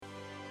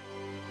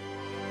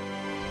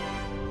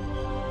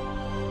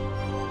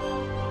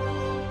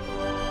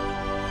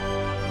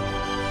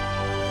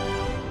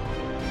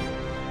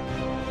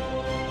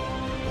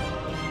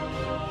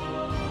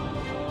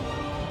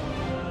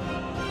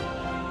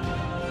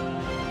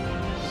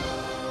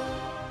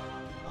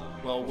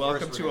Well,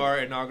 welcome to our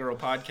inaugural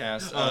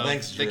podcast.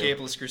 Thanks, The Drew.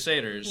 Gapeless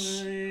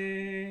Crusaders.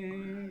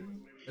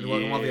 And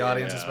welcome all the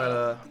audience that's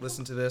about to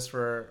listen to this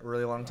for a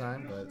really long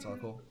time, but it's all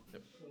cool.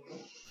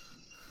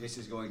 This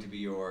is going to be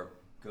your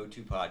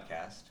go-to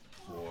podcast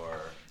for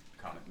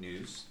comic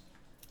news.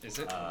 Is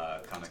it?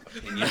 Comic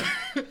opinion.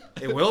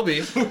 It will be.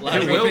 A lot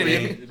of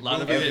opinion. A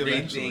lot of opinion.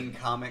 Everything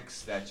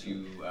comics that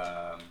you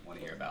want to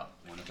hear about,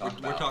 want to talk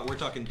about. We're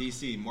talking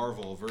DC,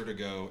 Marvel,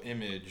 Vertigo,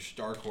 Image,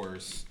 Dark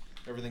Horse,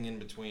 everything in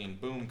between.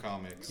 Boom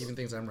Comics. Even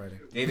things I'm writing.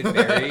 David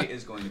Barry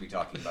is going to be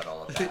talking about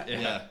all of that.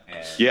 Yeah.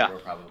 And we're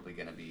probably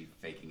going to be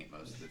faking it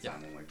most of the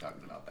time when we're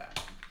talking about that.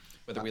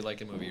 Whether we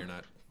like a movie or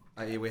not.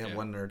 I.e., we have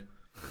one nerd.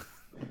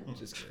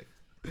 Just kidding.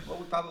 Well,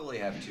 we probably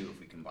have two if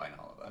we combine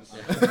all of us.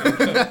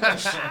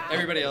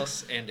 Everybody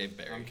else and Dave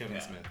Barry. I'm Kevin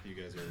Smith. You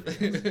guys are.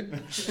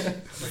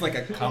 It's like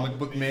a comic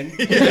book man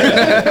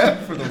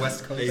for the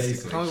West Coast.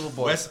 Basically. Comic book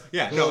boys.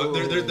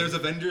 There's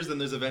Avengers, then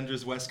there's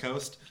Avengers West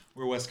Coast.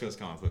 We're West Coast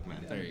comic book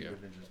men. There you go.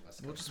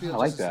 We'll just be I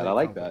like that. I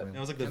like that. It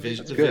was like the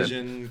That's good.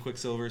 Vision,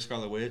 Quicksilver,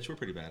 Scarlet Witch. We're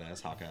pretty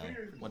badass. Hawkeye.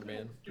 Wonder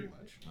Man. Pretty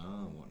much.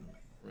 Oh, Wonder Man.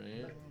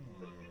 Right.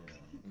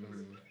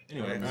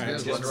 Anyway, Right. all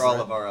right. Just for all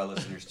of our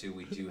listeners, too,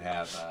 we do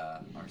have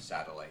our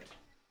satellite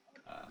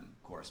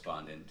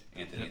correspondent,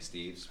 Anthony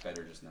Steves,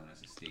 better just known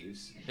as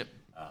Steves. Yep.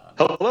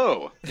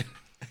 Hello.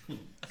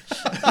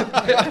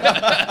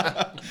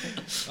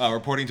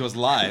 Reporting to us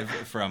live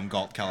from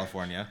Galt,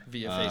 California.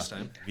 Via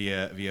FaceTime.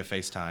 Via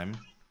FaceTime.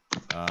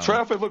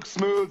 Traffic looks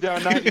smooth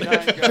down 99.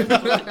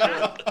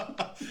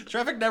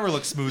 Traffic never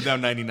looks smooth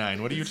down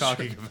 99. What are you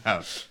talking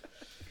about?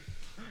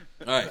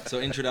 All right,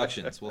 so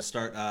introductions. We'll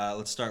start.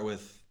 Let's start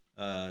with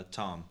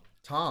Tom.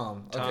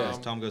 Tom. Okay.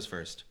 Tom goes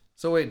first.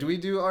 So wait, do we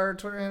do our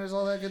Twitter handles,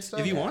 all that good stuff?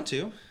 If you want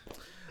to.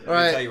 All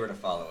right. Tell you where to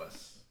follow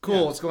us.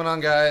 Cool. What's going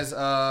on, guys?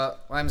 My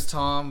name's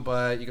Tom,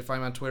 but you can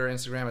find me on Twitter,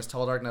 Instagram as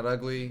Tall Dark Not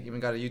Ugly. Even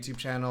got a YouTube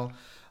channel.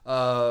 Most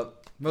Go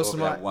of over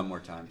my that one more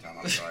time, Tom.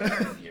 I'm sorry, I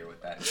didn't hear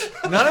with that.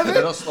 none of A it.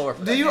 little slower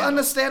for Do that you handle.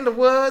 understand the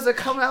words that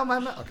come out of my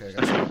mouth? Okay,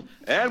 gotcha.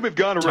 And we've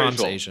gone Tom's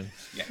racial. Asian.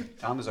 Yeah,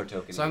 Tom is our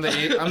token. So I'm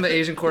the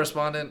Asian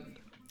correspondent.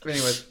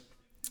 Anyways,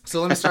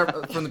 so let me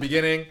start from the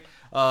beginning.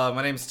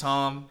 My name's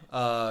Tom.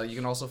 You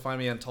can also find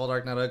me on Tall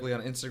Dark Not Ugly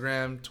on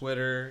Instagram,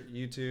 Twitter,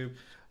 YouTube.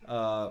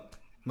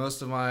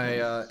 Most of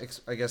my,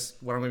 I guess,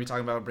 what I'm going to be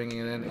talking about bringing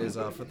it in is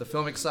for the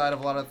filmic side of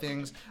a lot of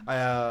things. I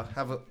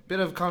have a bit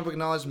of comic book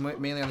knowledge,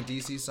 mainly on the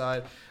DC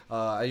side.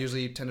 I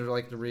usually tend to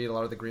like to read a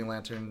lot of the Green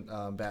Lantern,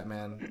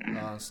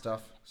 Batman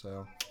stuff.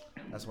 So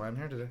that's why I'm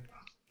here today.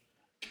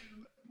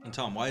 And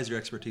Tom, why is your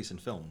expertise in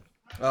film?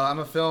 I'm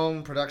a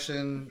film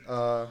production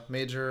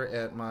major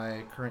at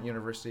my current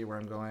university where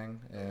I'm going,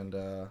 and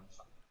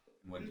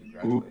When did you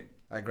graduate?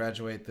 I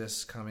graduate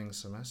this coming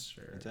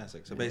semester.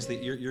 Fantastic. So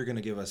basically, you're going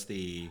to give us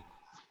the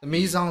The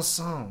mise en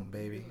scène,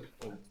 baby.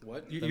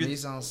 What? The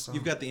mise en scène.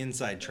 You've got the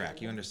inside track.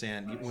 You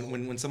understand.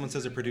 When someone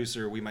says a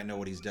producer, we might know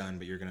what he's done,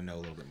 but you're going to know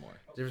a little bit more.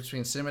 Difference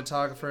between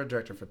cinematographer,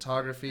 director of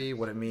photography,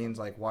 what it means,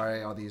 like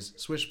why all these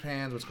swish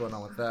pans, what's going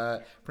on with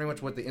that. Pretty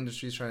much what the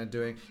industry's trying to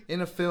do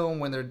in a film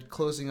when they're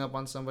closing up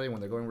on somebody, when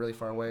they're going really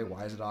far away.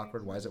 Why is it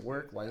awkward? Why does it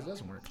work? Why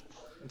doesn't work?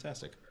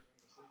 Fantastic.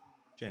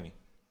 Jamie.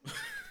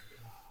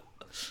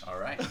 All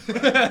right.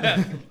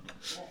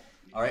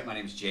 All right, my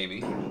name's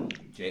Jamie.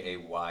 Jay.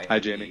 Hi,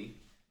 Jamie.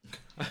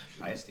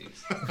 Hi,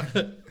 Steve.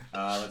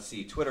 Let's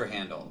see. Twitter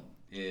handle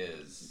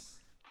is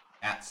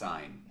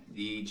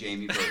 @the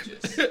Jamie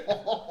Burgess. That's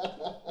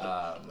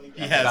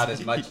about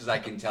as much as I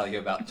can tell you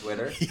about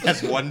Twitter. He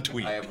has one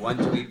tweet. I have one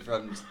tweet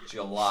from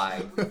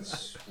July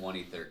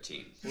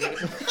 2013.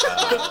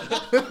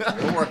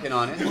 We're working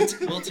on it.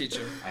 We'll teach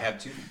him. I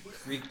have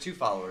two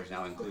followers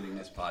now, including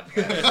this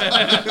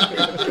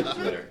podcast on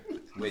Twitter,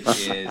 which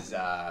is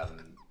the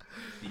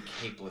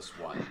Capeless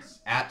Ones.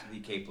 @the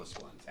Capeless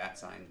Ones.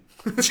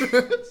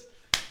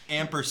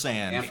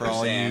 Ampersand for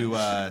all you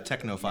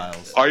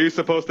technophiles. Are you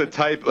supposed to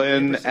type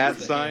in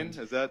 @sign?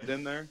 Is that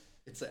in there?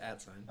 It's the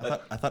 @ sign. I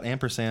thought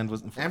ampersand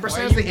was.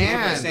 Ampersand's the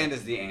and. Ampersand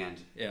is the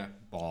and. Yeah.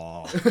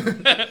 Ball.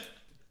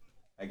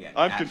 Again.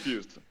 I'm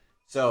confused.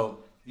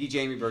 So, the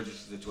Jamie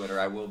Burgess is the Twitter.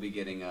 I will be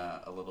getting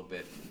a little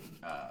bit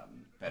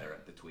better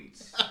at the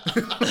tweets.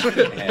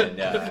 And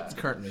It's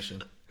current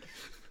mission.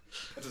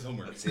 That's his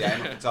homework. let's see,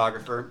 I'm a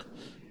photographer,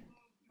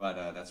 but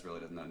that's really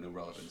doesn't have no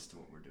relevance to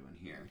what we're doing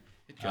here.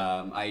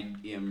 I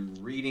am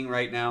reading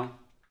right now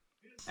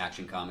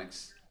Action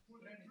Comics,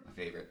 my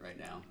favorite right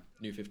now.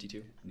 New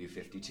 52. New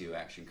 52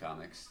 Action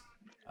Comics.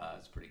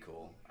 It's pretty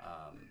cool.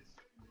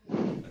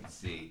 Let's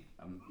see.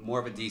 I'm more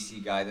of a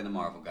DC guy than a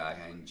Marvel guy.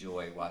 I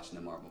enjoy watching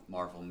the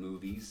Marvel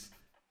movies,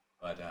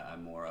 but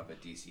I'm more of a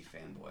DC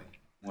fanboy.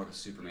 More of a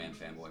Superman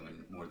fanboy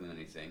more than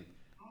anything.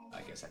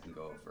 I guess I can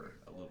go over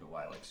a little bit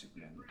why I like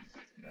Superman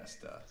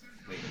best later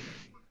maybe.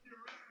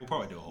 We'll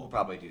probably do a whole. We'll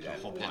probably do that.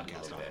 whole in a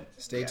podcast little on bit.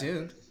 Stay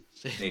tuned.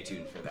 Stay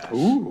tuned for that.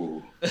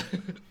 Ooh.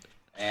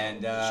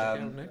 And Check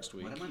out next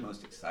week. what am I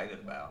most excited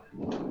about?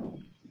 Well,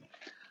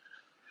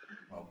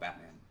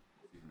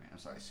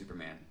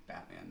 Superman,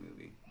 Batman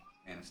movie,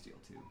 Man of Steel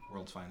 2,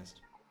 World's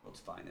finest.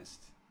 World's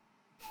Finest,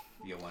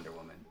 via Wonder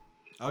Woman.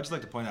 I would just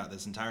like to point out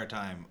this entire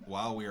time,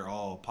 while we are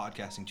all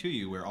podcasting to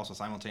you, we're also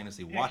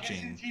simultaneously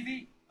watching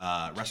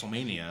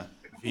WrestleMania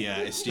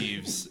via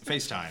Steve's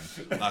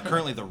FaceTime.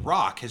 Currently, The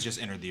Rock has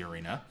just entered the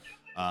arena.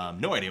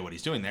 No idea what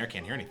he's doing there.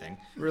 Can't hear anything.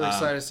 Really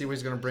excited to see what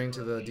he's going to bring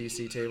to the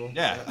DC table.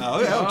 Yeah.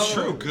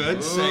 True. Good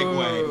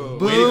segue.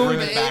 Boom, Way to bring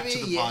it back baby,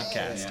 to the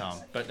podcast, Tom.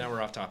 But now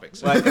we're off topic.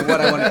 So. But what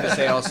I wanted to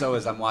say also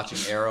is I'm watching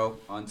Arrow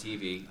on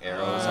TV.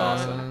 Arrow is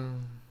awesome.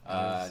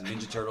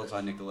 Ninja Turtles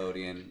on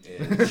Nickelodeon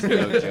is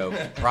no joke.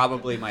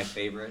 Probably my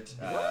favorite,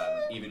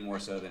 even more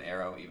so than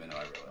Arrow, even though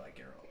I really like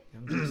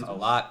Arrow a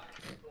lot.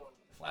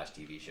 The Flash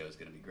TV show is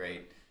going to be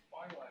great.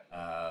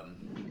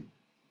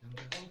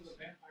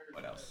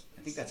 What else?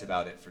 I think that's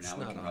about it for now.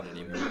 We can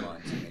probably move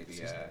on to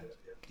maybe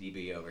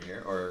DB over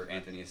here, or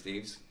Anthony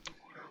Steves.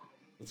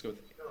 Let's go with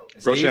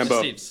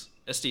Rochambeau.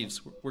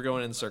 Steve's. We're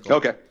going in the circle.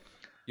 Okay.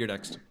 You're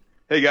next.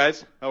 Hey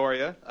guys, how are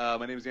you?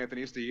 My name is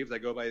Anthony Steves. I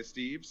go by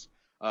Steves.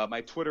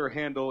 My Twitter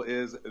handle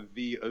is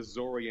the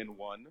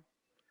Azorian1.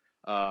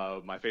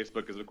 My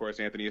Facebook is of course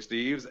Anthony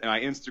Steves, and my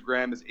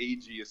Instagram is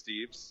AG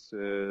Steves.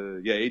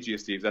 AG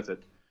Steves. That's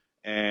it.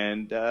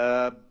 And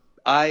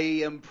I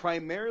am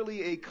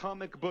primarily a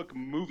comic book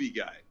movie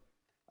guy.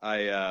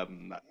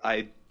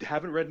 I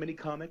haven't read many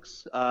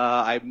comics.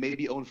 I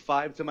maybe own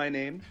 5 to my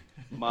name.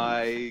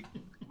 I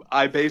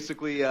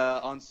basically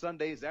on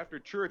Sundays after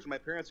church, when my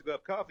parents would go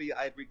have coffee,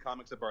 I'd read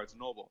comics at Barnes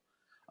and Noble.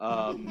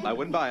 I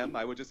wouldn't buy them.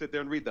 I would just sit there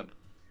and read them.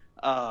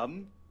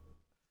 I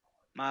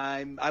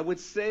would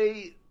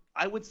say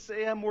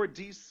I'm more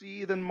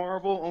DC than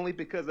Marvel, only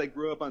because I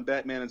grew up on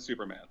Batman and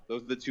Superman.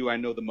 Those are the 2 I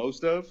know the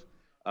most of.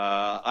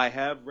 I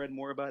have read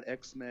more about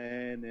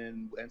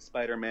X-Men and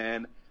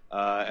Spider-Man.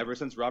 Ever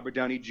since Robert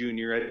Downey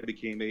Jr., I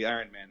became a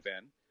Iron Man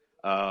fan.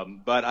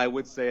 But I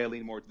would say I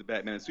lean more to the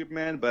Batman and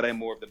Superman, but I'm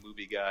more of the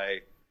movie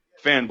guy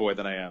fanboy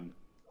than I am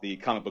the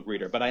comic book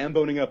reader. But I am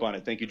boning up on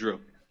it. Thank you,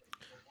 Drew.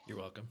 You're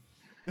welcome.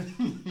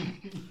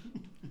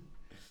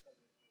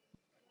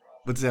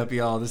 What's up,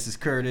 y'all? This is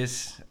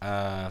Curtis.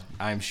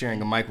 I'm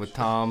sharing a mic with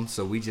Tom,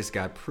 so we just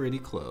got pretty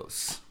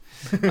close.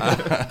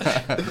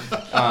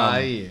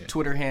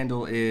 Twitter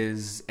handle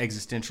is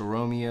Existential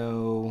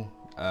Romeo,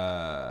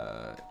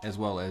 as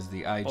well as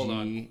the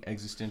IG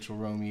Existential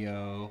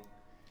Romeo.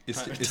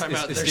 Time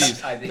out.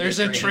 Steve, There's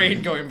a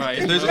train going by.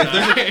 if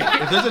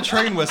there's a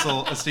train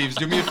whistle, Steve's,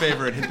 do me a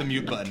favor and hit the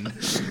mute button.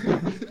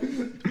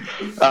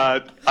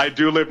 I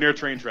do live near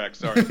train tracks.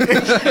 Sorry.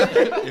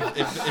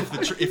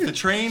 If the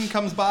train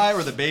comes by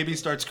or the baby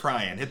starts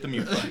crying, hit the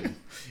mute button.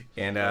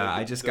 And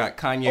I just got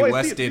Kanye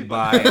Wested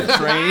by a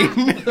train.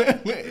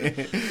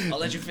 I'll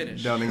let you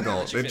finish. Down in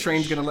Gulch. The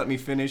train's going to let me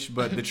finish,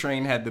 but the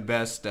train had the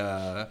best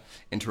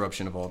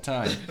interruption of all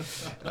time.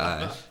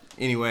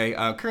 Anyway,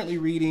 currently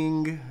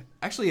reading,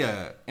 actually,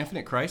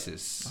 Infinite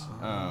Crisis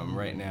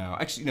right now.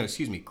 Actually, no,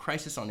 excuse me,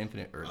 Crisis on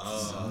Infinite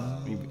Earths.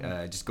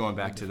 Just going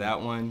back to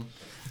that one.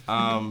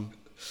 I'm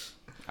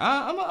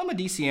a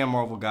DC and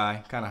Marvel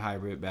guy, kind of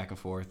hybrid back and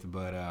forth,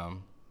 but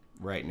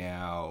right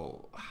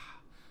now,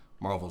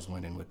 Marvel's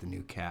winning with the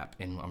new Cap,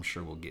 and I'm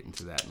sure we'll get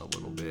into that in a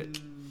little bit.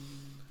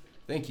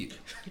 Thank you.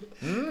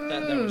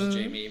 That was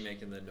Jamie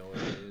making the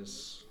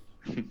noise.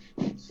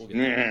 We'll get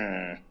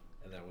there.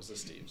 And that was the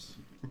Steves.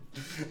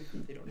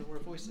 They don't know our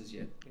voices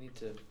yet. We need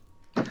to.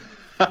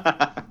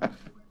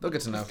 They'll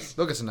get to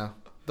know.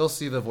 They'll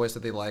see the voice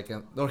that they like,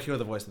 and they'll hear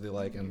the voice that they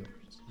like. And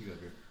You go,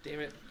 Drew.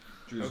 Damn it.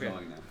 Drew's Okay.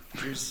 going now.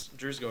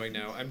 Drew's going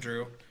now. I'm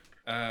Drew.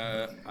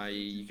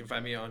 You can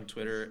find me on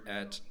Twitter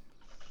at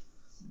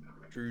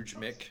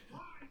DrewJMick,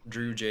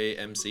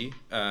 DrewJMC,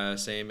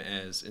 same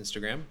as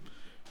Instagram.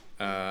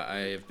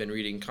 I've been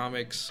reading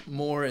comics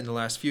more in the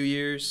last few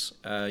years.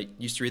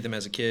 Used to read them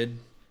as a kid,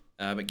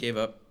 but gave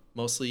up.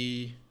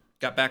 Mostly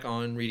got back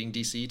on reading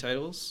DC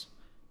titles.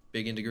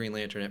 Big into Green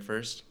Lantern at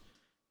first.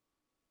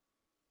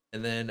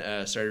 And then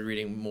started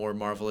reading more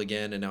Marvel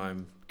again, and now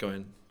I'm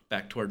going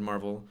back toward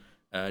Marvel.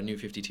 New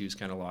 52's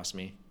kind of lost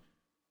me.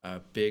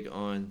 Big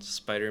on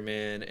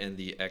Spider-Man and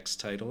the X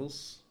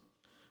titles.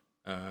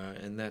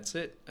 And that's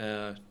it.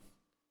 I'm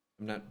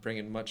not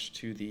bringing much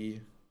to the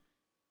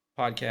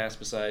podcast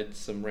besides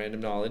some random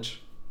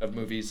knowledge of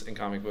movies and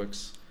comic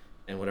books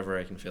and whatever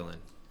I can fill in.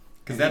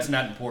 Because that's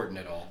not important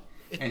at all.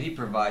 And he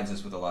provides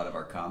us with a lot of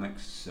our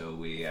comics, so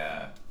we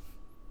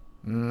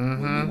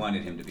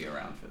wanted him to be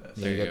around for this.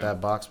 you get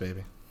that box,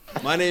 baby.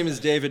 My name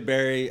is David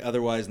Barry,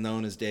 otherwise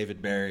known as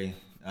David Barry.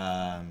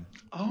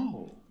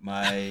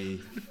 My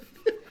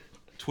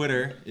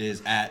Twitter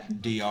is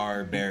at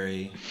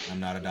drbarry. I'm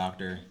not a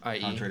doctor,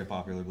 I.E. contrary to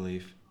popular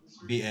belief.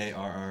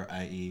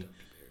 BARRIE.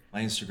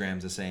 My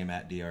Instagram's the same,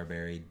 at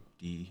drbarry,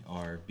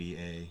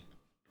 DRBARRIE.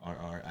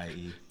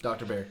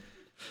 Dr. Bear.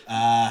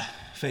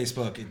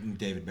 Facebook,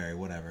 David Barry,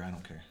 whatever, I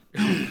don't care.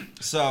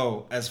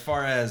 So, as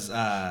far as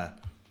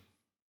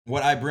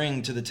what I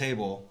bring to the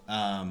table,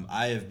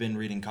 I have been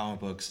reading comic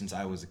books since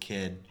I was a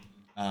kid.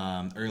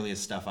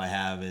 Earliest stuff I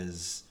have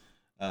is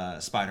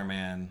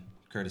Spider-Man,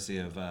 courtesy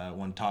of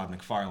one Todd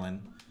McFarlane.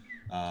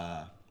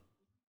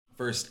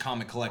 first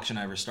comic collection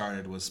I ever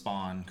started was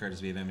Spawn,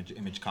 courtesy of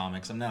Image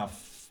Comics. I'm now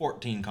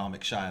 14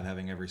 comics shy of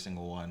having every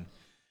single one.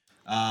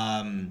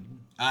 I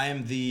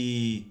am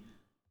the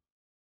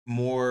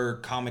more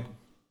comic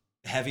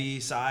heavy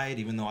side,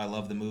 even though I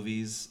love the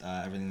movies,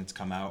 everything that's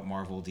come out,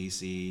 Marvel,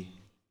 DC.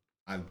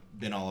 I've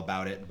been all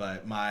about it,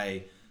 but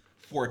my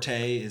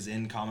forte is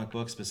in comic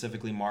books,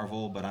 specifically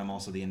Marvel, but I'm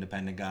also the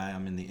independent guy.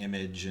 I'm in the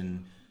Image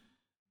and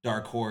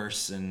Dark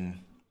Horse and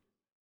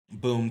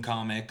Boom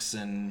Comics,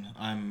 and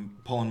I'm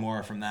pulling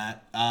more from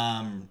that.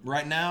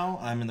 Right now,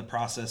 I'm in the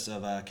process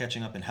of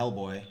catching up in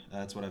Hellboy.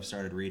 That's what I've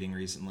started reading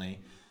recently.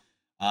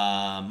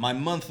 My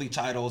monthly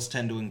titles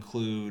tend to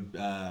include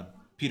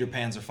Peter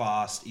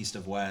Panzerfaust, East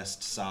of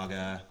West,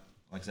 Saga,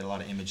 like I said, a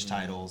lot of Image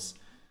titles.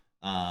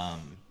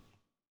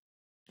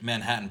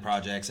 Manhattan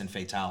Projects and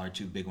Fatale are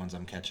two big ones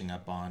I'm catching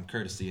up on,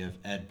 courtesy of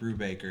Ed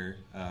Brubaker,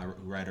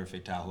 writer of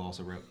Fatale, who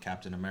also wrote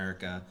Captain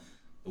America,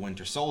 The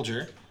Winter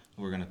Soldier,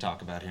 who we're going to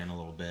talk about here in a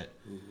little bit.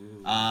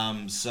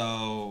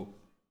 So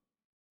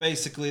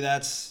basically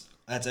that's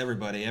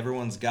everybody.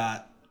 Everyone's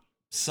got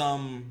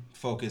some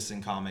focus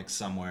in comics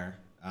somewhere,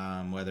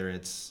 whether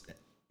it's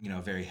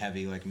very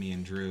heavy like me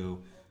and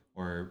Drew,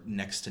 or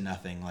next to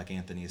nothing like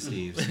Anthony and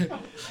Steve's.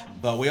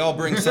 But we all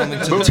bring something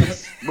to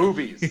the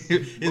Movies.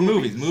 in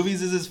movies.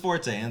 Movies is his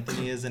forte.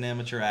 Anthony is an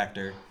amateur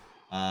actor.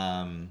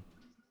 And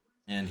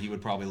he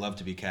would probably love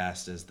to be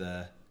cast as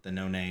the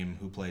no-name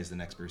who plays the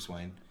next Bruce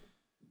Wayne.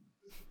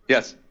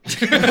 Yes.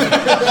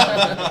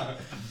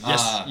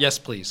 Yes,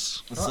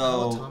 please.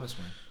 So, Thomas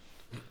Wayne.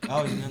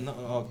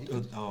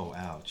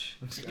 ouch.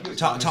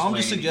 Tom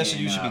just suggested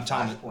you should be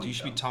Thomas. Flashpoint, You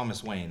should be though.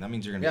 Thomas Wayne. That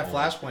means you're gonna Yeah, be old.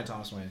 Flashpoint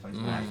Thomas Wayne. Fair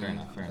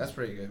enough. Fair That's enough.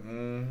 pretty good.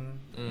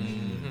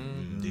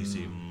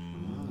 DC.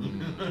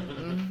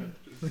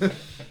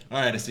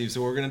 All right, Steve.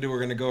 So what we're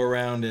gonna go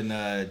around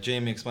and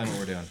Jamie, explain what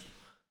we're doing.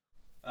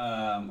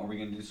 Are we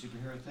gonna do the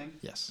superhero thing?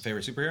 Yes.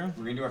 Favorite superhero?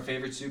 We're gonna do our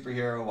favorite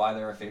superhero, why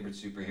they're our favorite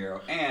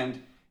superhero,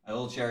 and a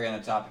little cherry on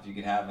the top. If you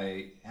could have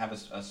a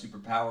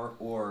superpower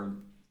or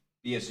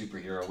be a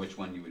superhero, which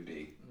one you would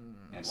be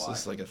and So why?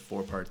 this is like a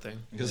 4-part thing.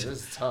 Because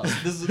This is tough.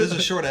 this is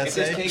a short If this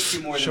essay. takes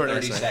you more than Short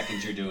 30 essay.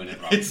 seconds, you're doing it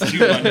wrong. It's due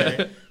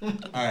Monday. All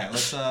right,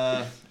 let's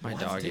My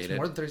dog It takes ate it.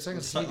 more than 30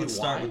 seconds. let's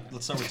start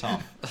with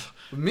Tom.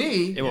 With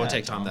me, It won't Yeah,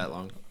 take Tom Tom. that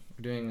long.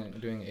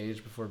 doing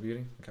age before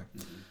beauty. Okay.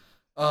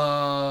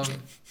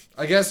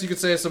 I guess you could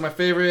say so. My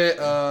favorite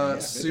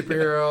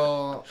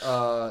superhero,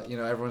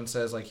 everyone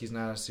says like he's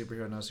not a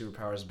superhero, no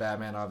superpowers.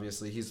 Batman,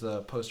 obviously, he's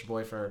the poster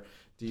boy for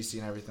DC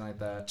and everything like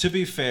that. To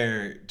be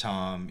fair,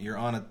 Tom, you're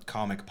on a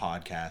comic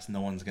podcast.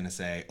 No one's gonna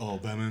say, "Oh,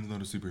 Batman's not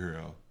a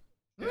superhero."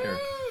 I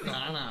don't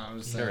know. I'm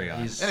just saying. Carry on.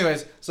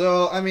 Anyways,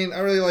 so I mean, I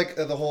really like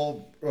the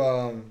whole.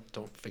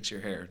 Don't fix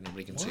your hair.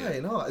 Nobody can see Why?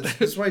 it. No,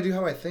 this is what I do.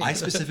 How I think. I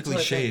specifically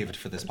That's what I think. shaved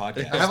for this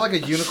podcast. I have like a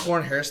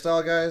unicorn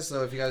hairstyle, guys.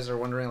 So if you guys are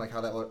wondering like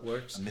how that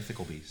works, a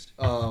mythical beast.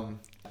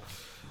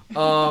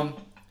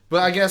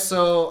 But I guess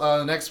so.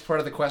 The next part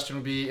of the question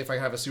would be, if I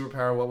have a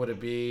superpower, what would it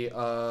be?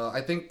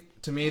 I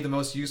think to me the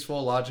most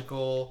useful,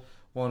 logical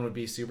one would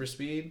be super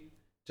speed,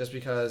 just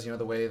because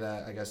the way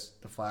that I guess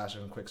the Flash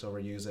and Quicksilver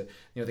use it.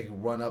 They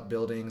can run up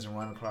buildings and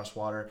run across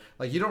water.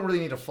 Like you don't really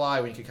need to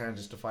fly when you can kind of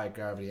just defy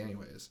gravity,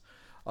 anyways.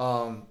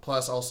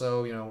 Plus,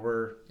 also,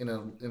 we're in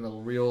a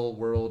real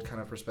world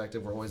kind of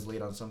perspective. We're always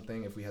late on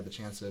something. If we had the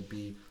chance to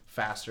be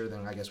faster,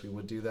 then I guess we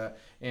would do that.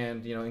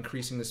 And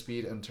increasing the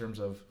speed in terms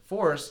of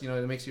force,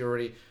 it makes you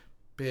already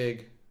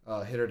big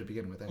hitter to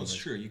begin with. Well, it's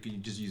anyways. true. You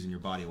can just using your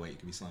body weight, you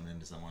can be slamming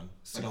into someone.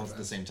 But also at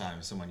the same time,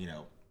 if someone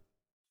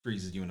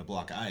freezes you in a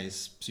block of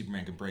ice,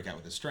 Superman can break out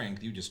with his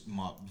strength. You just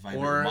vibrate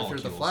Or if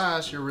molecules. you're the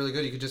Flash, you're really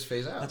good. You could just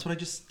phase out. That's what I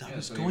just. I Yeah,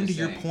 was that's what going to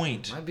you were your saying.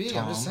 point. Might be.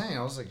 Tom. I'm just saying.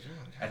 I was like,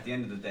 At the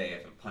end of the day,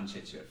 if a punch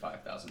hits you at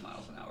 5,000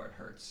 miles an hour, it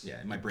hurts. Yeah,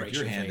 it might break breaks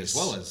your your hand face.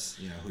 as well as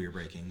who you're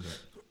breaking. But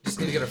just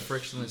need to get a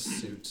frictionless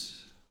suit.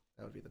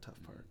 That would be the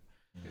tough part.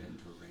 Get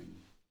into a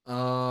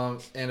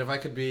ring. And if I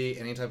could be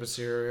any type of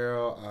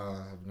superhero, I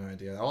have no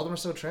idea. All of them are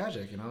so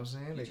tragic. You know what I'm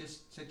saying? You Like,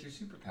 just said your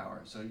superpower,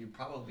 so you'd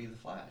probably be the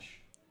Flash.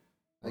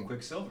 Or Like-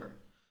 Quicksilver.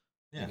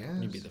 yeah, yes.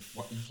 You'd be the you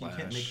Flash.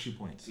 can't make 2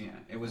 points. Yeah,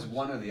 it was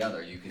one or the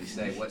other. You can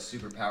say what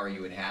superpower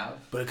you would have.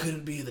 But it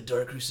couldn't be the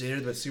Dark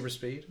Crusader, but super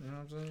speed. You know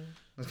what I'm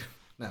saying?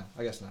 No,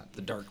 I guess not.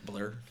 The dark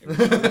blur.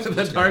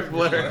 The dark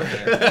blur.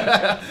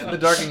 The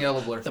dark and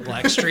yellow blur. The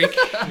black streak.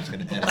 I'm just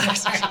gonna edit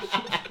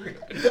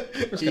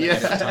Tom Yeah.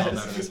 out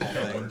of this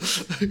whole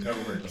thing.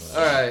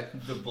 All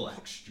right. The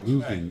black streak.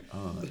 Moving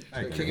on.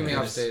 Kicking me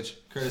off stage.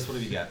 Curtis, what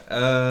have you got?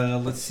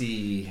 Let's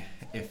see.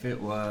 If it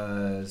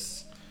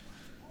was,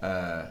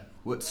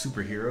 what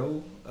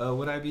superhero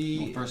would I be?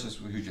 Well, first,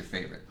 who's your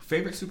favorite?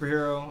 Favorite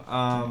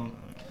superhero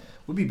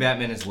would be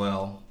Batman as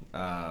well.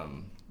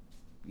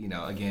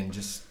 Again,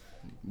 just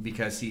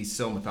because he's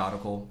so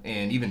methodical,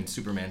 and even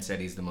Superman said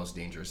he's the most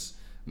dangerous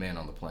man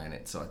on the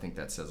planet. So I think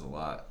that says a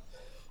lot.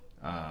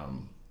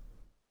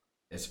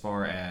 As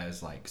far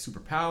as like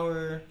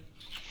superpower,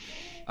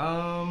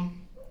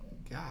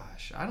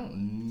 gosh, I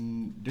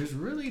don't. There's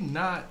really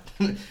not.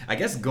 I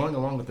guess going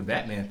along with the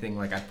Batman thing,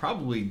 like I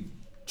probably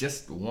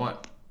just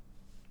want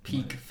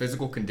peak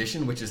physical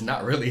condition, which is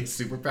not really a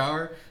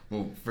superpower.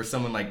 Well, for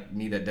someone like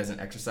me that doesn't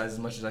exercise as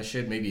much as I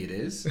should, maybe it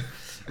is.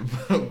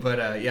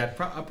 But yeah,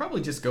 I'll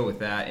probably just go with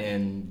that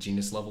and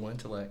genius level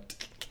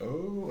intellect.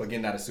 Oh,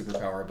 again, not a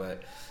superpower,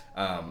 but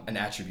an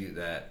attribute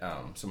that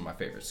some of my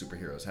favorite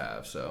superheroes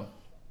have. So,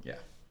 yeah.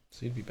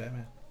 So you'd be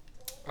Batman.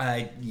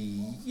 I'd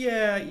be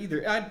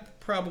either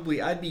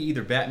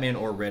Batman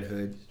or Red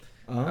Hood.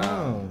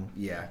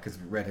 Yeah, because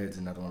Red Hood's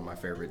another one of my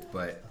favorites,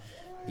 but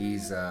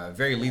he's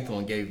very lethal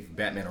and gave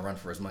Batman a run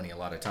for his money a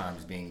lot of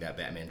times, being that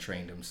Batman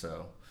trained him.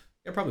 So,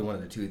 yeah, probably one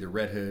of the two, either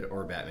Red Hood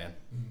or Batman.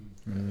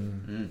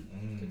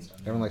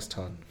 Everyone likes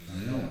Todd.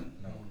 No.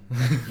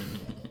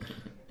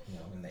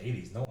 In the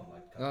 80s, no one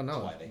liked Todd. Oh,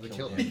 no. That's why They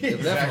killed killed him.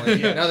 him.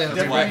 Definitely. Yeah. Now they have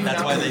That's why, to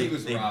that's why He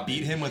was they robbed.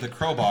 beat him with a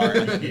crowbar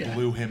and then Yeah.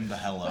 blew him the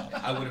hell up.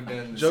 I would have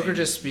done the Joker same.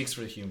 just speaks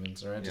for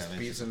humans, alright? Just Yeah,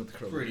 beats them with the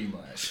crowbar. Pretty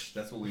much.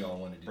 That's what we all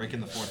want to do. Breaking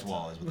the fourth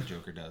wall is what the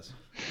Joker does.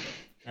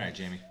 All right,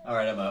 Jamie, All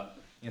right, I'm up.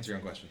 answer your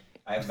own question.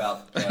 I have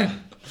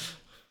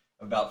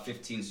about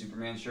 15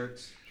 Superman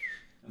shirts.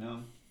 You know,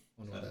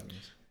 I wonder what that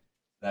means.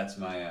 that's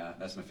my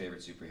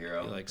favorite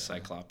superhero. You like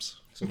Cyclops.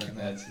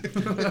 That's, It's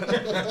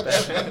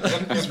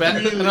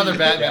another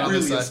Batman on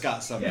this Really, a side.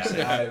 Scott Summers.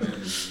 yeah,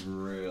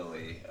 I'm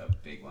really a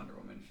big Wonder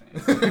Woman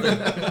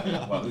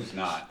fan. Well, who's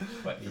not?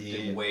 But for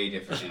way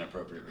different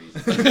inappropriate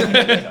reasons. I can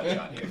touch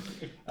on here.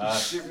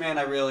 Superman,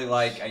 I really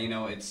like.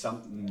 It's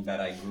something that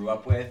I grew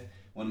up with.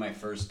 One of my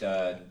first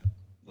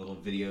little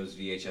videos,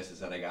 VHSs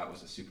that I got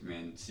was a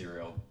Superman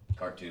serial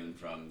cartoon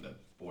from the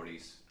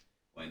 40s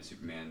when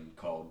Superman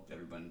called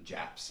everyone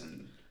Japs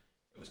and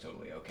it was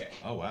totally okay.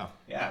 Oh, wow.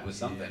 Yeah, it was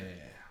something.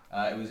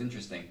 It was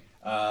interesting.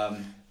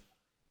 And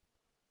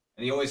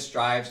he always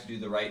strives to do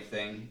the right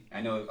thing.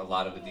 I know a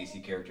lot of the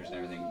DC characters and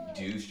everything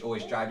do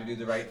always strive to do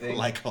the right thing.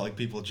 Like calling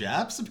people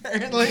Japs,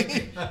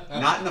 apparently.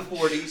 Not in the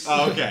 40s.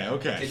 Oh,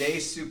 okay.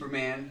 Today's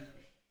Superman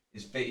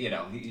is, he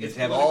It's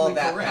have all of politically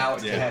that correct. power.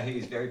 Yeah. Yeah,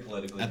 he's very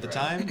politically At the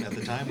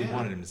correct. time, we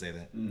wanted him to say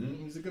that.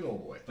 He's a good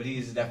old boy. But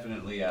he's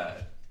definitely,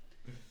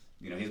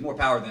 he has more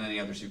power than any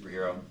other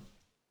superhero,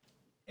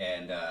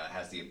 and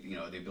has the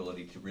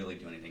ability to really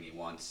do anything he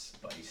wants.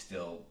 But he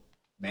still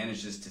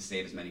manages to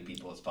save as many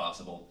people as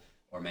possible,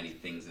 or many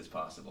things as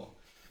possible.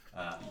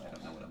 I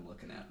don't know what I'm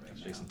looking at right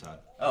now. Jason Todd.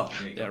 Oh,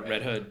 there you Yeah, go.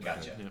 Red Hood.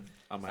 Gotcha. Yeah,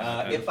 on my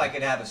iPad. If I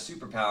could have a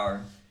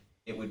superpower,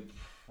 it would.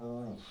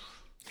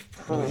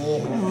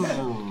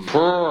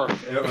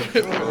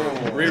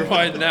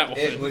 Rewind that one.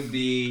 It would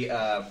be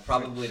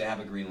probably to have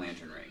a Green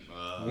Lantern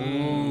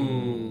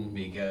ring.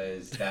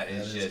 Because that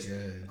is just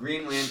good.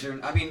 Green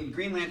Lantern. I mean,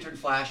 Green Lantern,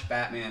 Flash,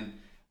 Batman.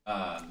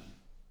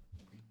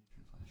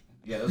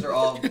 Yeah, those are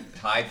all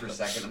tied for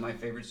second of my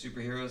favorite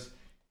superheroes.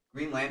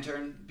 Green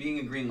Lantern, being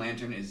a Green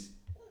Lantern is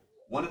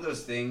one of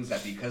those things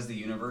that because the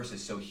universe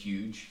is so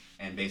huge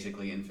and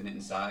basically infinite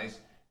in size,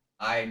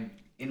 I,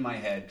 in my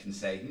head, can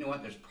say, you know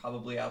what, there's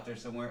probably out there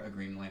somewhere a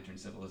Green Lantern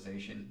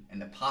civilization.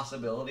 And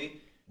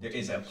there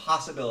is a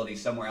possibility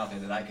somewhere out there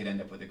that I could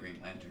end up with a Green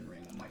Lantern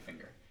ring on my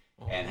finger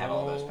and have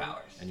all those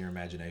powers. And your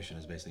imagination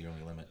is basically your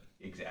only limit.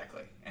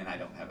 Exactly. And I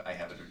have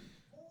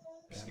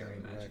a scary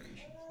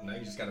imagination. Now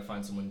you just gotta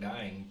find someone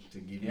dying to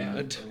give Yeah.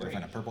 you Or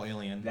find a purple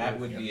alien. That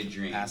would be a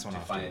dream, Pass one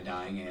to off find to a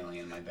dying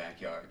alien in my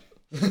backyard.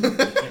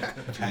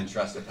 And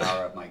trust the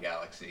power of my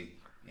galaxy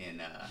in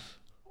the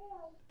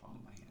palm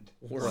of my hand.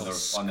 We're all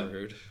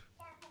screwed.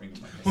 Ring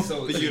of my finger.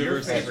 So, The so your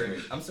universe is favorite,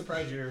 great. I'm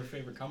surprised your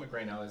favorite comic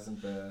right now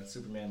isn't the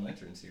Superman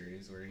Lantern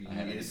series where he I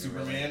haven't is even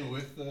read Superman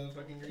with the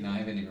fucking green. No, I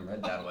haven't even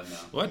read that one,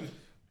 though. What?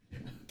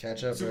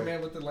 Catch up, bro.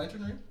 Superman with the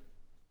lantern ring?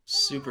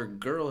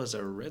 Supergirl has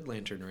a red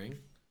lantern ring.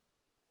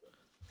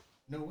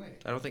 No way.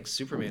 I don't think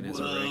Superman has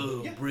a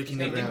ring. Yeah, breaking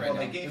same the thing ground. right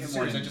Well, now. they gave It's a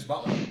him series. one. I just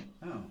bought one.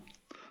 Oh.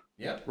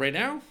 Yep. Right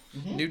now?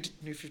 New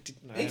 50.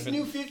 No, It's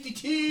New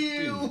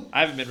 52.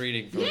 I haven't been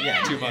reading for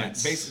 2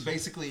 months.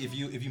 Basically, if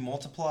you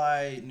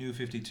multiply New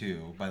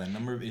 52 by the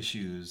number of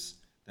issues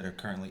that are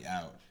currently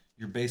out,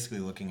 you're basically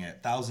looking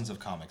at thousands of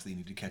comics that you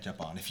need to catch up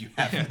on if you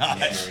have not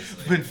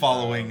been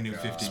following New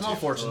 52. Small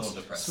fortunes. A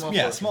little depressing. Small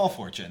Yeah, fortune. small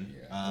fortune.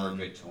 Or a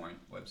good torrent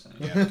website.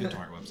 Yeah, good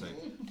torrent website.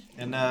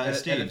 And Edit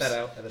Steve's, that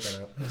out. Edit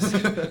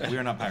that out. we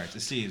are not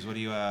pirates. Steve's, what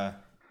do you?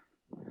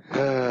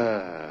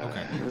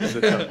 Okay, It's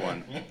a tough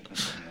one.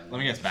 let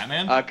me guess.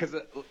 Batman.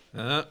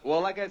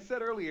 Well, like I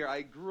said earlier,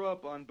 I grew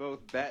up on both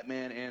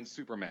Batman and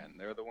Superman.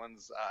 They're the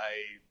ones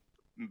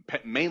I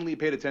mainly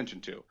paid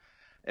attention to.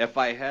 If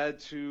I had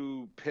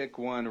to pick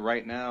one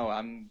right now,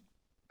 I'm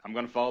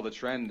going to follow the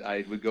trend.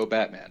 I would go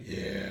Batman.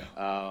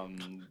 Yeah.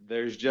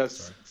 There's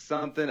just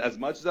something, as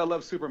much as I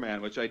love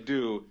Superman, which I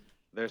do,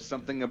 there's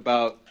something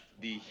about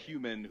the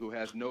human who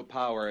has no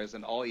powers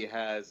and all he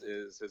has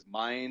is his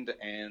mind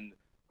and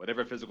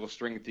whatever physical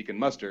strength he can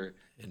muster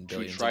And to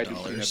billions try of to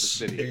clean up the dollars.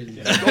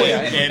 city. Oh,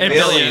 yeah, and And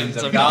billions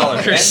of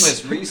dollars, dollars.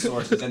 endless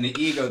resources, and the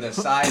ego the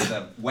size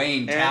of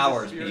Wayne And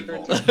Towers, the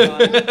people.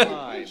 spirit of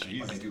time.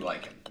 But they do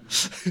like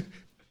him.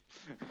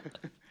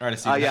 All right,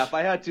 Steve. Yeah, if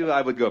I had to,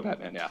 I would go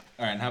Batman, yeah.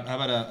 All right, and how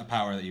about a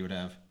power that you would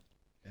have?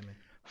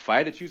 If I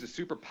had to choose a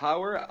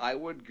superpower, I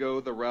would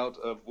go the route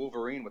of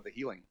Wolverine with the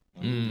healing.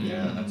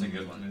 Yeah, That's a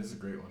good one. That is a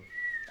great one.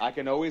 I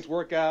can always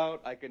work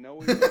out. I can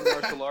always do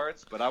martial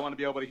arts, but I want to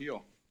be able to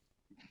heal.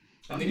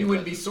 And then you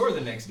wouldn't be sore the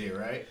next day,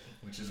 right?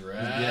 Which is Yeah,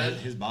 rad.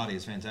 his body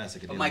is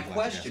fantastic. At But dealing my with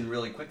lactic question, acid.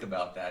 really quick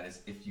about that,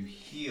 is if you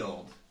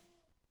healed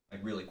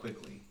like really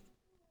quickly,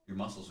 your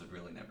muscles would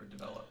really never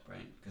develop,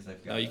 right? Because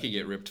they've got. Oh, you could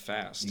get ripped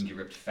fast. You can get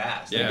ripped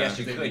fast. Yeah. I guess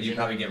you They could. You'd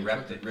probably get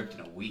regenerate ripped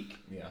in a week.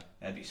 Yeah.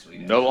 That'd be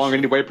sweet. No longer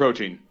need whey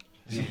protein.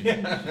 Yeah.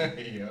 Get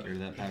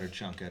that powdered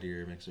chunk out of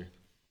your mixer.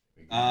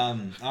 All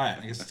right,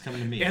 I guess it's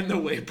coming to me. And the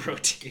whey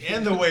protein.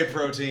 And the whey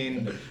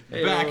protein.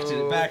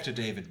 Back to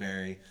David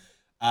Barry.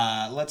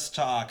 Let's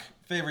talk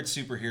favorite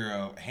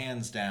superhero,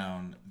 hands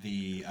down,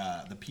 the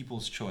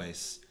people's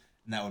choice,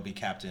 and that would be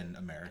Captain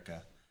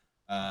America.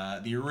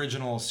 The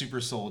original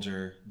super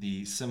soldier,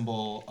 the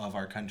symbol of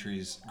our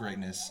country's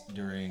greatness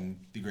during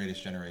the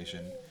Greatest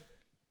Generation.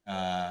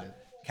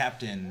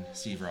 Captain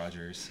Steve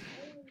Rogers,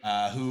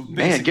 who basically,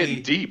 Man,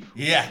 getting deep.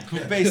 yeah, who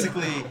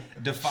basically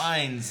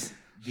defines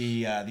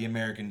the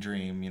American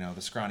dream. You know,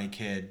 the scrawny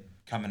kid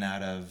coming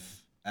out of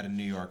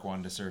New York,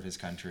 wanting to serve his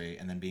country,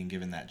 and then being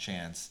given that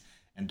chance,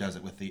 and does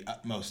it with the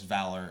utmost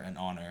valor and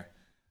honor,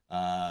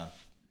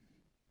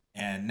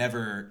 and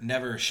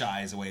never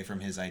shies away from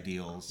his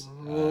ideals.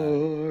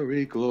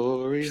 Glory,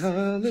 glory,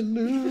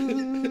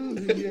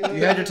 hallelujah.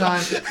 You had your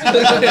time. You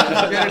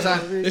had your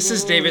time. This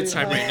is David's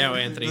time right now,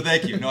 Anthony. But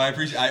thank you. No, I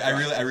appreciate.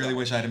 I really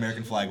wish I had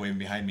American flag waving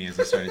behind me as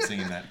I started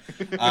singing that.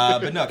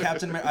 But no,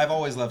 I've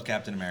always loved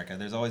Captain America.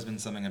 There's always been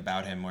something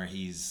about him where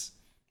he's.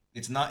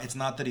 It's not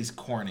that he's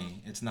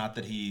corny. It's not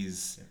that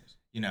he's.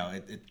 You know,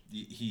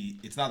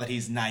 it's not that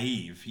he's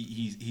naive.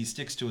 He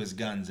sticks to his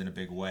guns in a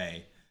big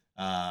way,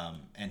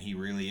 and he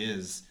really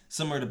is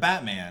similar to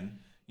Batman.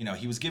 You know,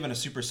 he was given a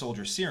super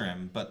soldier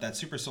serum, but that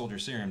super soldier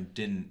serum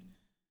didn't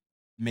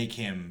make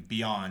him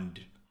beyond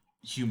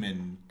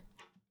human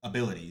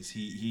abilities.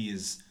 He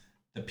is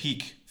the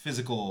peak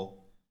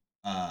physical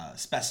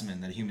specimen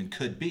that a human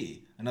could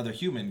be. Another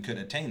human could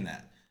attain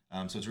that.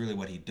 So it's really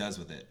what he does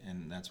with it,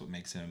 and that's what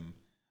makes him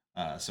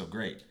so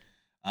great.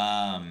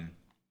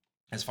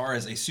 As far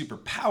as a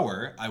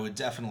superpower, I would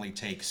definitely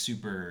take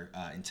super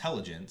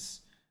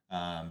intelligence,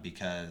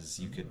 because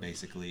you could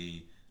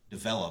basically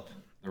develop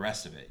the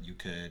rest of it. You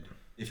could,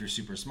 if you're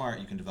super smart,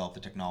 you can develop the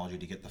technology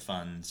to get the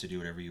funds to do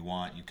whatever you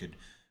want. You could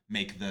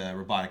make the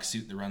robotic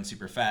suit that runs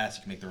super fast.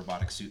 You can make the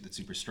robotic suit that's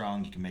super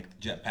strong. You can make the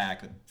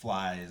jetpack that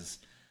flies.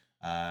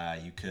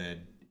 You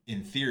could,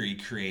 in theory,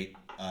 create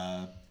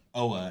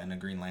Oa and a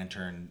Green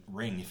Lantern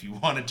ring if you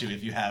wanted to,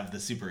 if you have the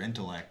super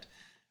intellect.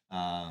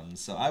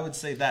 So I would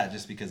say that,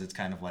 just because it's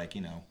kind of like,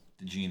 you know,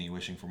 the genie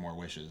wishing for more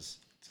wishes.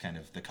 It's kind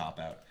of the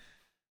cop-out.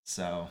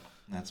 So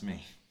that's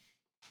me.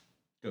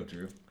 Go,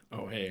 Drew.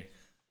 Oh, hey.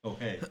 Oh,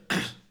 hey.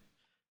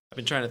 I've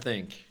been trying to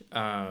think.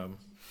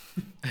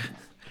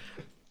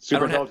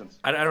 Super intelligence.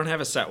 I don't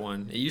have a set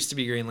one. It used to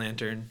be Green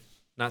Lantern.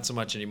 Not so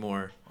much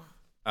anymore.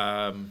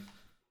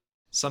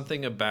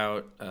 Something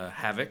about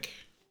Havoc.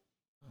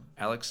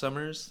 Alex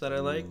Summers that I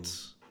liked.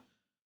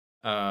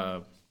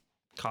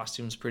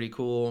 Costume's pretty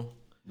cool.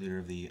 Leader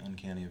of the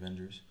Uncanny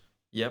Avengers.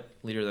 Yep,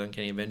 leader of the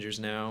Uncanny Avengers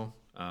now.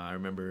 I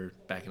remember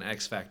back in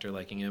X Factor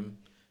liking him.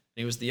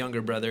 He was the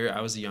younger brother.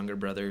 I was the younger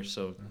brother,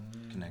 so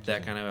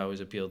that kind of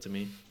always appealed to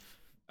me.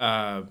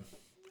 And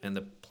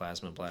the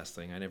plasma blast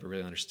thing, I never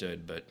really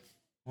understood, but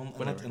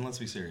whatever. And let's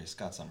be serious,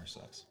 Scott Summers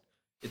sucks.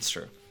 It's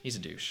true. He's a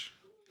douche,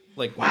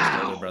 like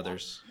most older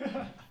brothers.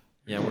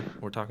 Yeah,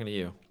 we're talking to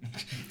you.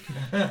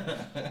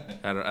 I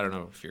don't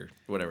know if you're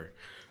whatever.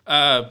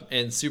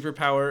 And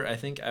superpower, I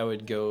think I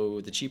would go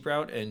the cheap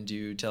route and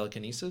do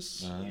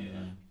telekinesis.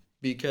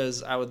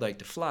 Because I would like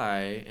to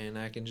fly, and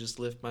I can just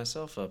lift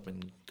myself up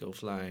and go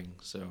flying.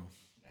 So,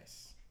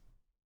 Nice.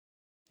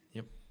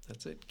 yep,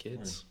 that's it,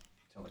 kids.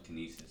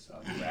 Telekinesis,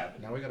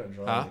 gravity. Now we gotta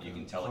draw. Huh? You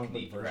can comic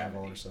book telekinesis version of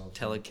gravity. ourselves.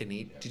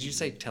 Telekinetic. Did you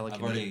say I've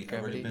telekinetic already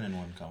gravity? been in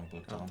one comic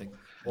book, I don't Tom. think.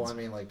 Well, I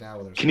mean, like now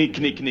with our Kneek, superpowers.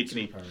 kneek, kneek,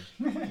 kneek.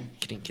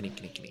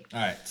 Superpowers. All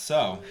right,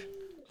 so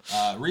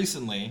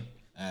recently,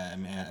 I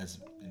mean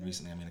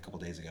a couple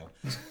days ago,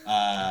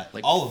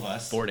 Like all of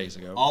us, 4 days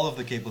ago. all of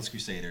the Capeless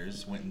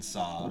Crusaders went and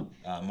saw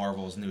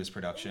Marvel's newest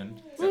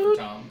production. Except for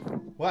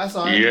Tom. Well, I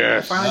saw it.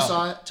 Yes. I finally No,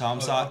 saw it. Tom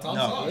saw it. Tom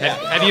No, saw it.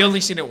 yeah. Have you only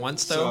seen it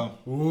once, though?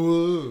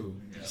 Ooh.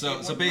 So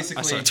I saw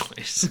basically, it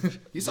twice.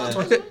 You saw it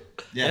The- twice?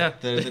 yeah,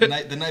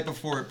 the night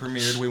before it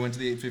premiered, we went to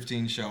the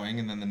 8:15 showing,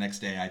 and then the next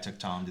day I took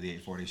Tom to the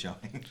 8:40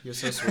 showing. You're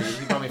so sweet.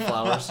 You brought me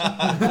flowers.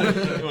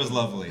 It was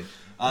lovely.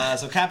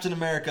 So Captain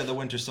America: The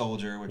Winter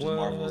Soldier, which What? is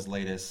Marvel's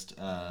latest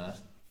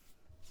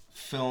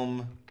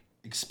film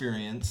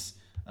experience.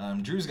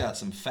 Drew's got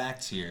some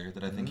facts here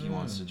that I think he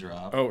wants to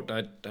drop. Oh,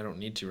 I don't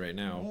need to right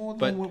now. Well,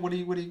 But then what do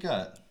you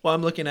got? well, I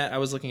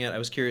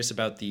was curious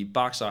about the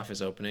box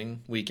office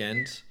opening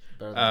weekend.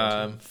 Better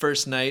than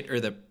First night,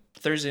 or the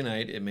Thursday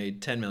night, it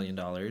made $10 million,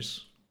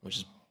 which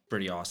is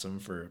pretty awesome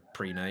for a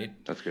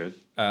pre-night. That's good.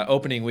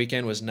 Opening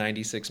weekend was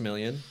 $96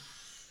 million.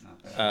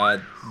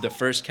 The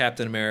first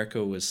Captain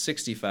America was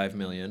 $65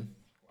 million.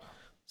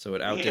 So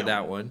it outdid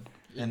that one.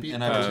 And, beat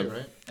and Thor I, 2,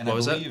 right? and What I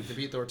was that? believe They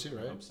beat Thor 2,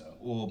 right?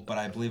 Well, but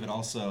I believe it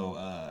also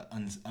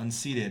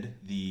unseated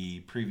the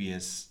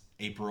previous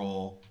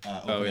April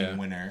opening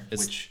winner,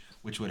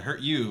 which would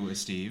hurt you,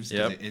 Steves. 'Cause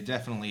Yep. it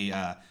definitely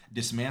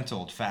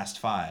dismantled Fast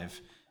Five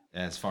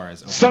as far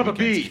as opening Son of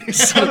a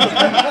weekends. bee.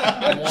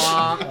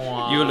 Wah,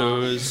 wah. You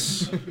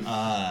lose.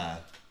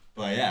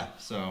 But yeah,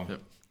 so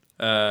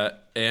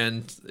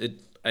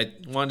And I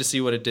wanted to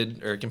see what it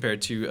did or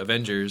compared to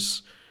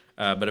Avengers,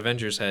 but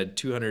Avengers had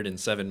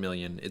 207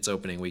 million its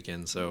opening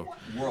weekend. So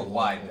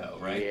Worldwide, though,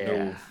 right?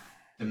 Yeah.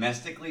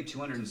 Domestically,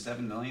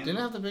 207 million. Didn't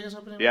it have the biggest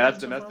opening? Yeah,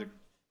 that's weekend so far?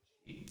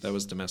 domestic. that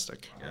was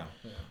domestic. yeah,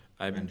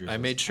 I Avengers I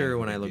was made kind sure of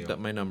when a I big looked deal. up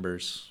my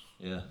numbers.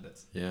 yeah.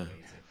 Yeah.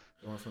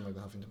 The one from like the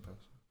Huffington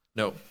Post.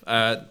 No,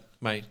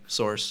 my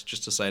source,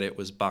 just to cite it,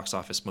 was Box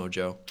Office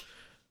Mojo.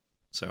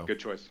 So Good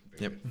choice.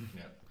 yep,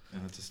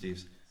 And that's a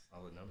Steve's.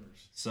 Solid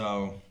numbers.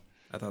 So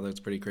I thought that was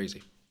pretty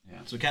crazy.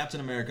 So Captain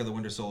America: The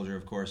Winter Soldier,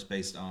 of course,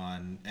 based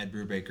on Ed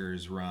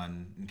Brubaker's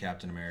run in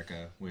Captain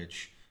America,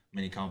 which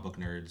many comic book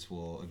nerds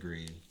will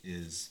agree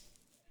is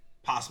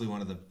possibly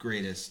one of the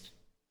greatest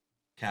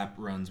Cap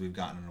runs we've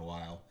gotten in a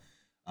while.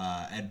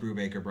 Ed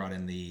Brubaker brought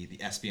in the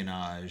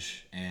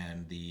espionage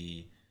and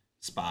the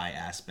spy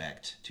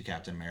aspect to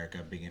Captain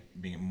America,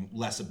 being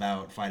less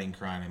about fighting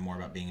crime and more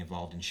about being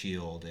involved in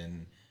S.H.I.E.L.D.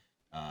 and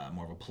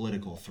more of a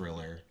political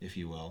thriller, if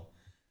you will.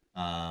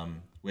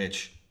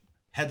 Which,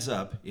 heads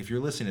up, if you're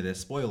listening to this,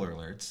 spoiler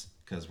alerts,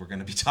 because we're going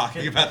to be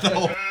talking about the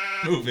whole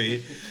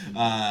movie.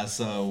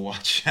 So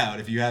watch out.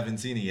 If you haven't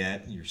seen it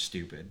yet, you're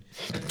stupid.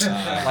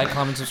 Like,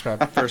 comment,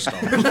 subscribe. First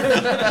off,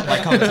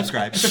 Like, comment,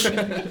 subscribe.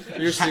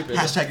 You're stupid.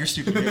 Hashtag you're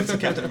stupid. It's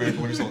Captain America: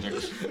 Winter Soldier.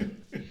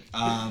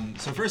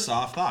 So first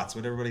off, thoughts.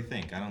 What everybody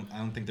think? I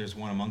don't think there's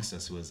one amongst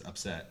us who was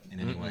upset in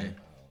any way.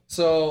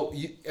 So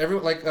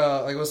like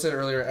I said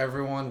earlier,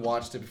 everyone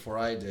watched it before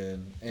I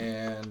did,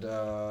 and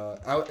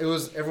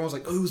everyone was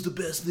like, "Oh, it was the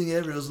best thing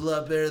ever. It was a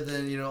lot better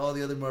than all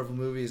the other Marvel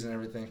movies and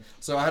everything."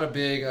 So I had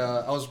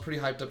I was pretty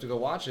hyped up to go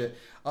watch it.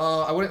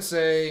 I wouldn't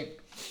say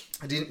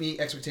I didn't meet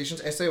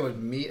expectations. I say I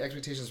would meet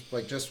expectations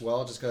like just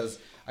well, just because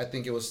I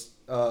think it was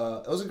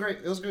a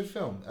good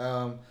film.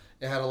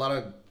 It had a lot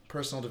of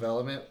personal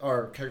development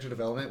or character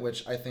development,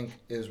 which I think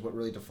is what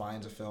really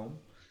defines a film.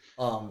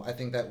 I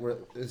think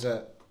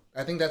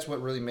that's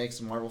what really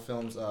makes Marvel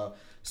films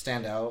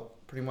stand out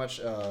pretty much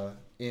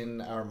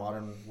in our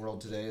modern world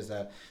today, is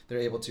that they're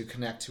able to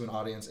connect to an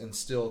audience and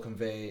still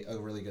convey a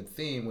really good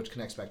theme, which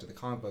connects back to the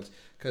comic books.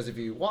 Because if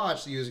you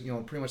watch,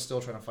 you're pretty much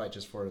still trying to fight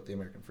just for the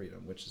American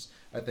freedom, which is,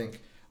 I think,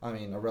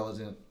 a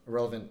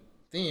relevant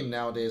theme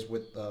nowadays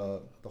with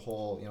the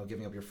whole,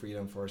 giving up your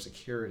freedom for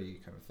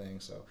security kind of thing.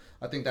 So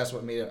I think that's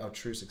what made it a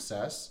true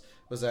success,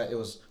 was that it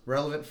was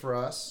relevant for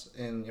us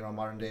in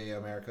modern day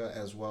America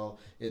as well.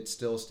 It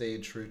still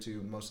stayed true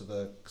to most of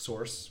the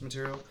source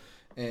material,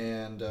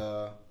 and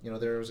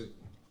there was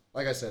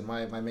like I said,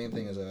 my main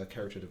thing is a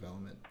character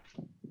development.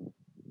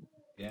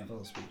 Yeah. A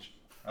little speech.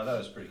 I thought it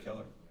was pretty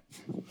killer.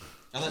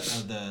 I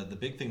thought the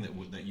big thing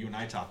that you and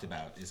I talked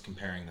about is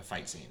comparing the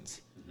fight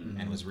scenes,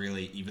 and it was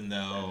really, even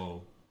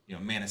though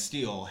Man of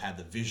Steel had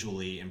the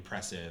visually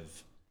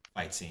impressive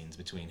fight scenes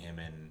between him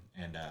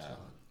and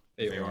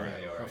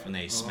Feora when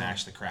they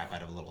smashed the crap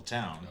out of a little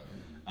town.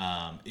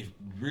 It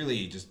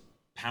really just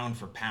pound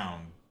for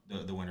pound,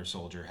 the Winter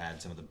Soldier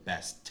had some of the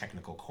best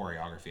technical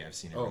choreography I've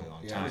seen in a really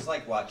long It time. was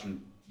like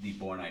watching The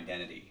Bourne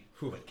Identity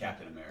with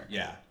Captain America.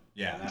 Yeah.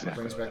 That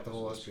Brings back the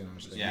whole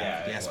espionage thing.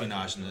 Yeah, the it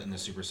espionage and the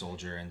super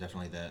soldier, and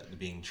definitely the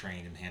being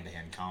trained in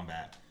hand-to-hand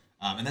combat.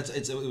 And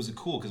it was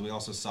cool because we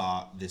also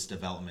saw this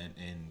development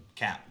in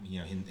Cap.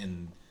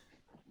 In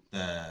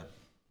the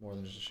More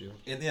than just a shield.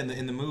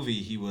 in the movie,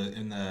 he was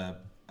in the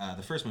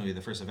first movie,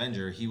 the first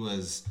Avenger. He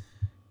was,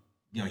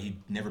 he'd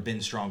never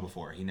been strong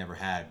before. He never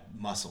had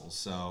muscles,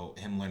 so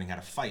him learning how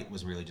to fight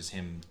was really just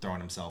him throwing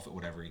himself at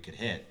whatever he could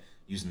hit,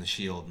 using the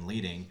shield and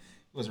leading.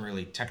 It wasn't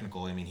really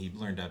technical. I mean, he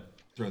learned to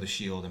throw the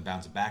shield and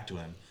bounce it back to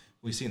him.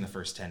 We see in the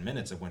first 10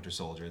 minutes of Winter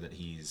Soldier that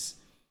he's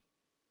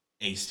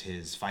aced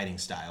his fighting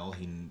style.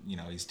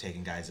 He's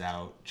taking guys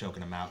out, choking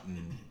them out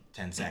in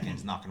 10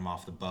 seconds, knocking them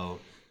off the boat,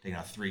 taking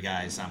out 3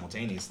 guys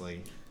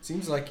simultaneously.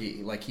 Seems like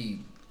he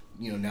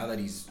now that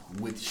he's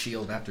with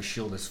S.H.I.E.L.D., after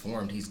S.H.I.E.L.D. is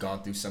formed, he's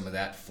gone through some of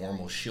that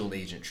formal S.H.I.E.L.D.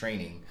 agent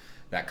training,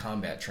 that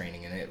combat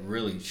training, and it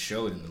really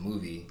showed in the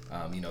movie,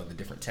 the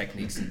different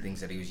techniques and things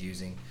that he was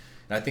using.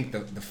 And I think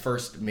the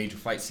first major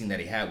fight scene that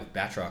he had with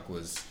Batroc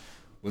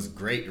was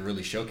great to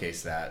really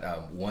showcase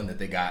that. One, that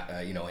they got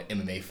an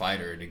MMA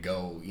fighter to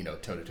go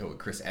toe-to-toe with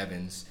Chris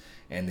Evans,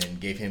 and then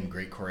gave him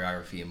great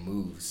choreography and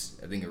moves.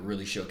 I think it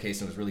really showcased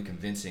and was really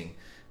convincing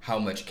how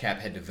much Cap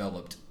had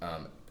developed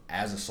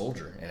as a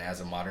soldier and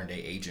as a modern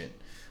day agent.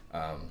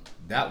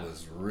 That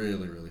was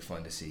really, really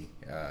fun to see.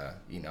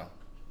 To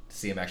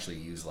see him actually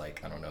use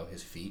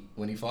his feet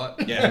when he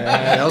fought. Yeah,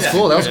 that was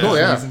cool. That was cool.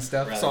 Yeah. And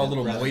stuff. Saw a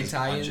little Muay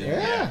Thai in punching.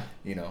 there.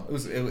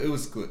 It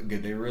was good.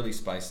 They really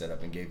spiced that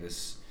up and gave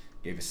us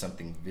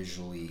something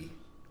visually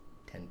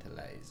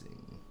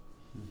tantalizing.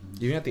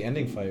 Even at the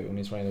ending fight when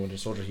he's fighting the Winter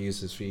Soldier, he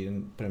used his feet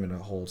and put him in a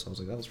hold. So I was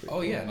like, that was pretty.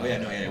 Oh yeah, Oh, yeah,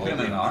 no, yeah. Put him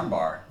in an arm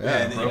bar. Yeah,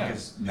 and then broke you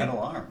his metal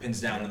arm.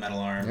 Pins down the metal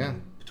arm Yeah.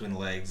 between the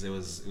legs. It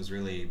was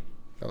really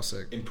That was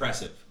sick.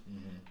 impressive.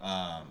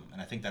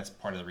 And I think that's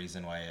part of the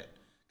reason why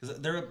because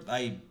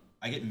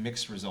I get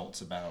mixed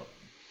results about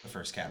the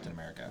first Captain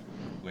America,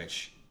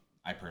 which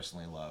I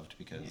personally loved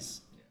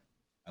because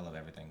I love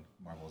everything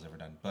Marvel has ever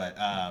done. But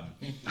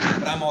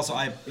I'm also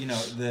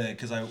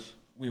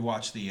we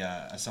watched the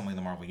Assembling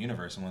the Marvel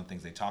Universe, and one of the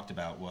things they talked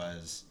about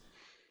was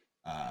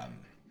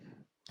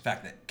the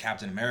fact that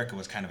Captain America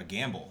was kind of a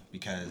gamble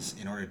because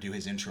in order to do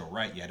his intro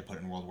right, you had to put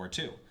it in World War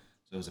II.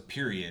 So it was a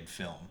period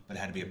film, but it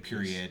had to be a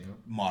period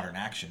modern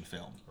action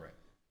film. Right.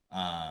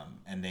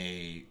 And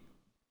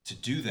to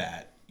do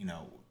that,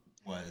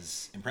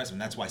 was impressive.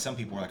 And that's why some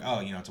people were like, oh,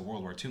 it's a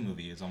World War II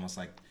movie. It's almost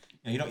like,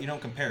 you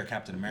don't compare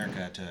Captain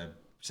America to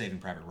Saving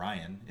Private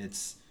Ryan.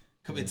 It's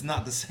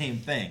not the same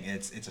thing.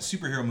 It's a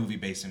superhero movie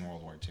based in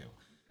World War II.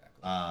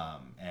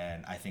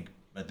 And I think,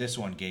 but this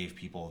one gave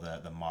people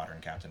the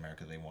modern Captain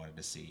America they wanted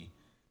to see,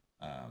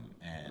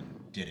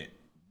 and did it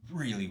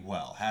really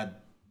well. Had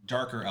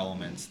darker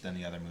elements than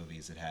the other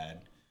movies it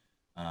had,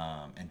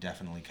 and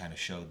definitely kind of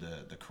showed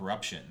the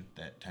corruption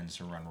that tends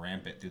to run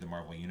rampant through the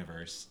Marvel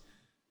Universe,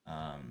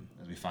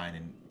 as we find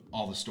in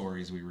all the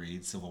stories we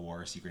read: Civil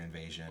War, Secret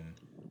Invasion,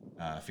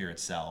 Fear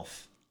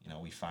Itself.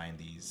 We find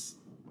these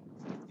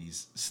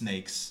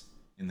snakes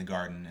in the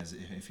garden, as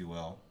if you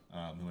will,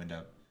 who end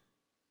up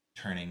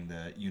turning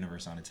the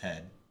universe on its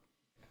head.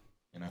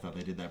 And I thought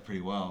they did that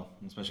pretty well,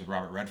 especially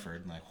Robert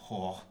Redford. Like,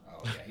 Oh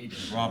yeah, he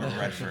did. Robert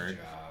Redford.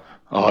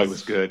 Oh, it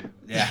was good.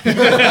 Yeah.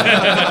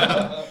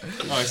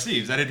 Oh,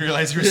 Steve's. I didn't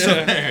realize you were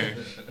still there.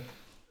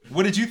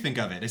 What did you think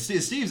of it?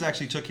 Steve's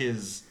actually took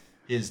his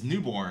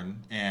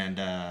newborn, and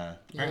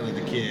apparently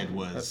the kid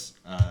was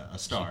a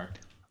star.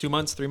 2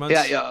 months, 3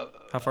 months? Yeah.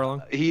 How far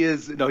along?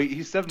 He's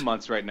 7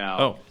 months right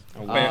now.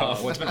 Oh, way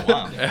off. Oh, it's been a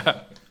while.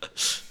 Yeah.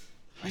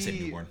 I said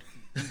newborn.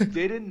 He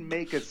didn't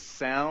make a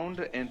sound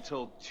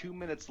until 2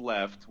 minutes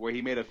left, where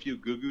he made a few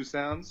goo-goo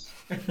sounds,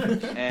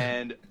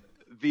 and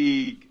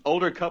the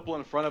older couple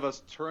in front of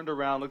us turned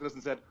around, looked at us,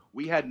 and said,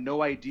 "We had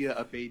no idea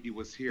a baby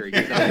was here." He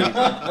goes,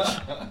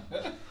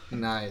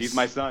 Nice. "He's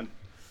my son."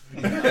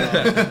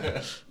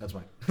 That's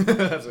mine.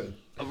 That's it.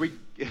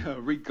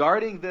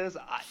 Regarding this,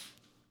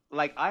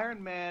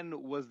 Iron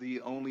Man was the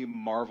only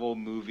Marvel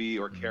movie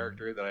or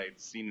character that I had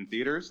seen in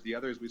theaters. The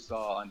others we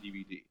saw on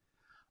DVD.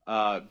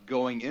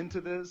 Going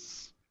into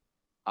this,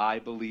 I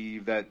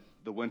believe that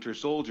The Winter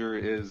Soldier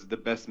is the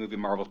best movie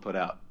Marvel's put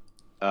out,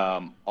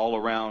 all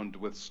around,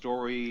 with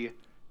story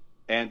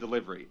and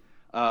delivery.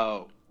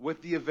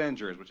 With the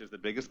Avengers, which is the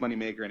biggest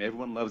moneymaker, and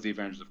everyone loves the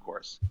Avengers, of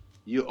course,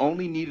 you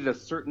only needed a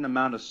certain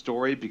amount of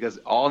story because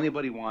all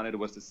anybody wanted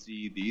was to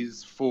see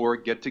these four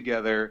get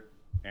together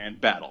and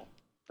battle.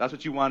 That's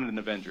what you wanted in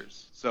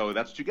Avengers. So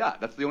that's what you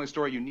got. That's the only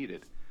story you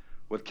needed.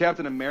 With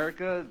Captain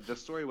America, the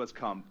story was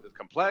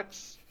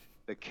complex.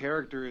 The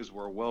characters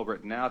were well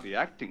written out. The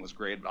acting was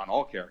great on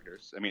all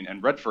characters. I mean,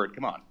 and Redford,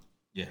 come on.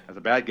 Yeah. As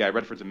a bad guy,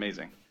 Redford's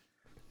amazing.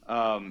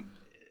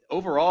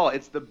 Overall,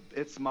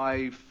 it's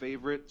my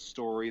favorite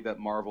story that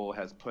Marvel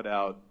has put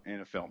out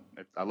in a film.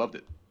 I loved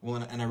it. Well,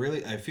 and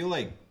I feel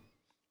like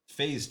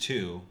Phase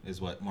 2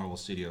 is what Marvel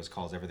Studios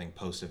calls everything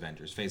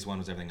post-Avengers. Phase 1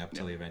 was everything up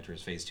till the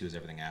Avengers. Phase 2 is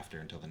everything after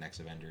until the next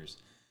Avengers.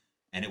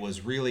 And it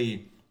was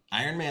really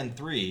Iron Man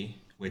 3,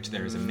 which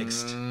there is a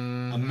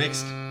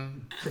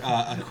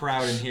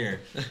crowd in here.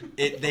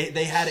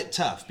 They had it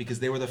tough because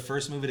they were the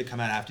first movie to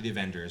come out after the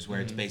Avengers, where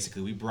it's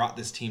basically, we brought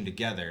this team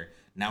together.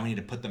 Now we need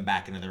to put them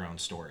back into their own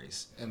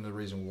stories. And the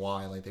reason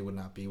why, they would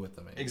not be with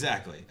them anymore.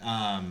 Exactly.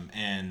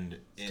 And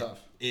tough.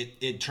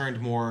 It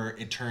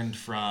turned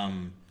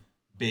from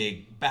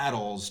big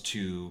battles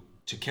to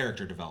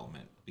character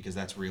development, because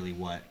that's really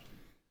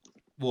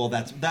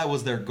that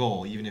was their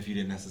goal, even if you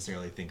didn't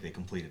necessarily think they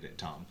completed it,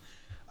 Tom.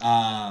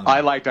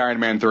 I liked Iron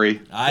Man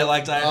 3. I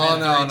liked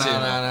Iron Man 3 too.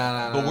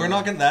 No. But we're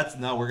not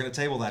gonna. We're gonna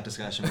table that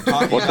discussion. We're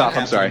talking about stop.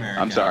 Captain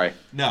America. I'm sorry.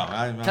 No,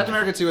 Captain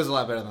America 2 is a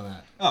lot better than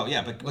that. Oh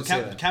yeah, but Let's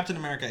say that. Captain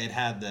America, it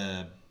had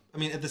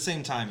at the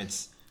same time,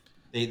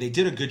 they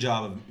did a good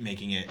job of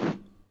making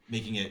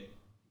it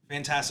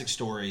fantastic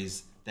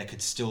stories that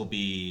could still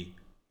be,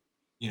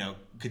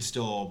 could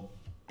still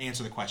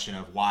answer the question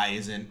of why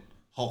isn't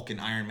Hulk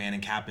and Iron Man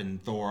and Cap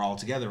and Thor all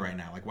together right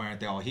now? Like, why aren't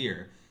they all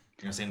here?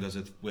 Same goes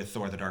with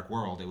Thor: The Dark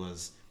World. It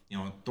was,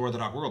 Thor: The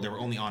Dark World, they were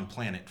only on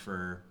planet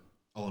for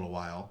a little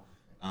while.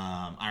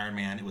 Iron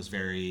Man, it was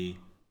very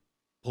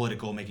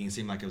political, making it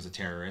seem like it was a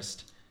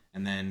terrorist.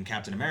 And then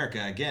Captain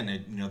America,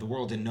 again, the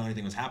world didn't know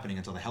anything was happening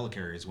until the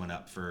helicarriers went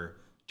up for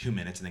 2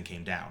 minutes and then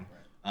came down.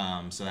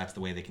 So that's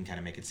the way they can kind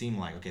of make it seem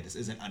like, okay, this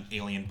isn't an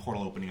alien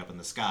portal opening up in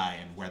the sky,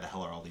 and where the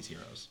hell are all these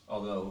heroes?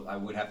 Although I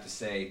would have to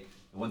say,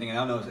 the one thing I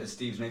don't know is,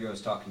 Steve, maybe I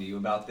was talking to you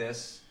about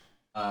this,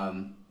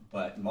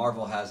 but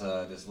Marvel has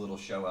this little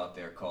show out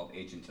there called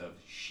Agent of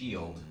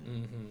S.H.I.E.L.D.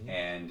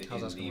 And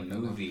How's that in the gonna work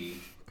out now? movie,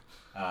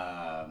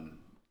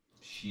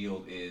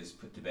 S.H.I.E.L.D. is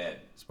put to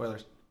bed.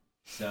 Spoilers.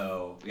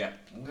 So yeah,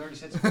 we already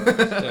said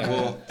spoilers.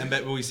 Well,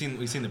 but we've seen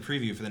the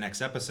preview for the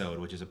next episode,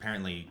 which is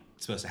apparently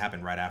supposed to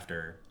happen right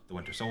after the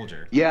Winter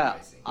Soldier. Yeah,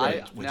 Which is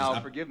now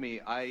up- forgive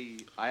me. I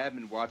haven't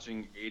been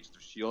watching Agents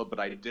of Shield, but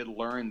I did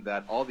learn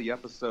that all the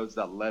episodes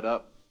that led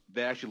up,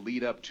 they actually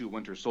lead up to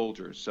Winter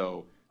Soldier.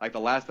 So, like the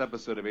last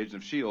episode of Agents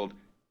of Shield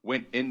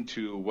went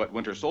into what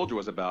Winter Soldier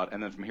was about,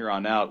 and then from here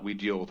on out, we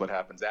deal with what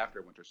happens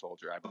after Winter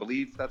Soldier. I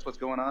believe that's what's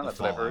going on. That's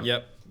what I've heard.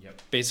 Yep.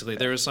 Basically,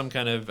 there was some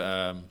kind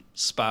of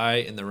spy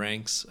in the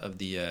ranks of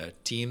the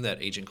team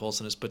that Agent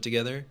Coulson has put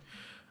together,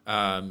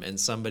 and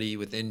somebody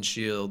within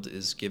S.H.I.E.L.D.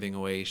 is giving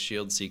away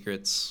S.H.I.E.L.D.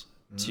 secrets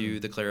to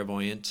the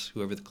clairvoyant,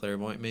 whoever the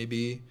clairvoyant may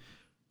be.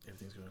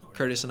 Everything's going according.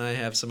 Curtis and I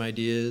have some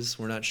ideas.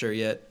 We're not sure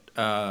yet.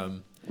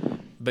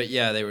 But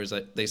yeah,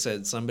 they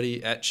said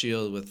somebody at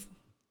S.H.I.E.L.D. with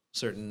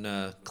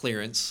certain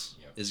clearance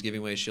is giving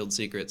away S.H.I.E.L.D.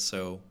 secrets.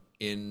 So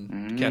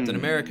in Captain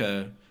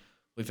America,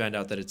 we found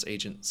out that it's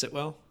Agent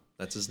Sitwell.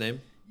 That's his name.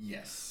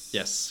 Yes.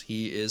 Yes,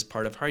 he is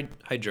part of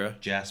Hydra.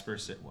 Jasper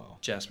Sitwell.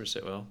 Jasper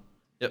Sitwell.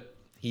 Yep,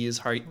 he is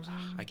I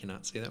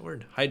cannot say that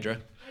word. Hydra.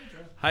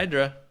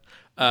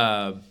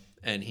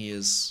 And he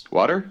is.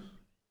 Water?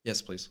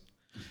 Yes, please.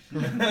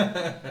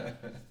 But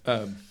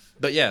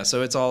yeah,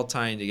 so it's all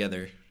tying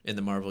together in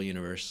the Marvel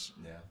universe.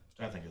 Yeah,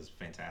 which I think is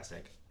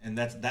fantastic, and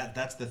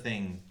that's the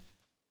thing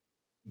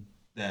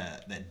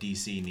that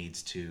DC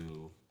needs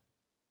to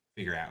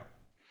figure out,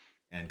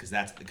 and because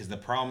the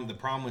problem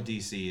with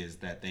DC is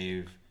that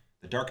the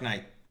Dark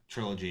Knight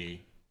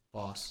trilogy,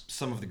 Boss.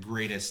 some of the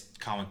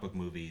greatest comic book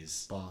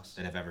movies Boss.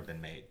 that have ever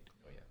been made.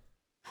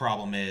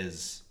 Problem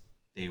is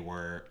they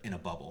were in a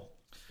bubble.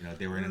 You know,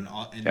 they were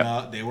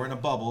they were in a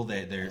bubble.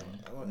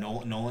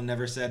 Nolan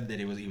never said that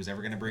he was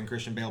ever going to bring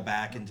Christian Bale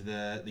back into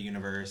the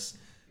universe.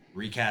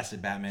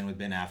 Recasted Batman with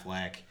Ben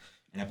Affleck,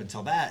 and up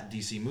until that,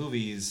 DC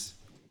movies,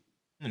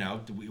 you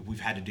know, we've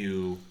had to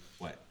do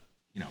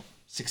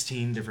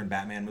 16 different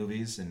Batman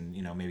movies, and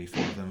maybe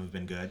 4 of them have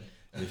been good.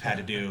 We've had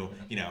to do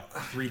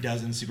 3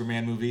 dozen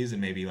Superman movies,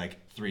 and maybe like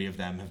 3 of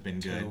them have been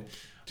good.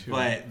 Two.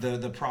 But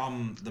the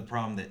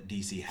problem that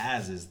DC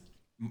has is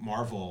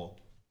Marvel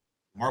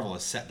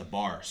has set the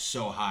bar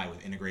so high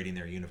with integrating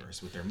their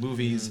universe with their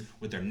movies,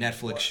 with their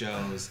Netflix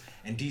shows,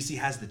 and DC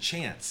has the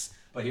chance.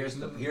 But here's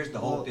the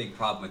whole big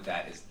problem with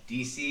that is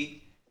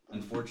DC,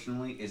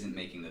 unfortunately, isn't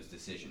making those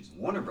decisions.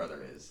 Warner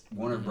Brothers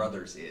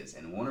is,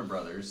 and Warner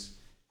Brothers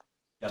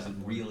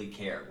doesn't really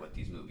care what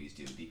these movies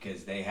do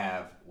because they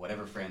have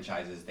whatever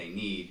franchises they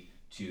need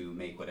to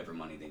make whatever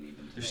money they need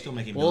them to They're make. still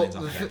making millions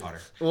off of Harry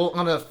Potter. Well,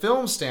 on a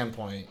film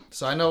standpoint,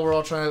 so I know we're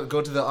all trying to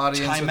go to the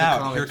audience. Time with the out.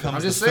 comic. Here comes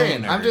I'm just the film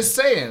saying. nerd. I'm just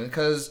saying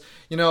because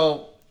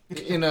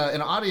in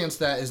an audience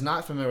that is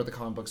not familiar with the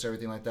comic books or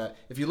everything like that,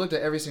 if you looked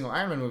at every single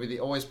Iron Man movie, they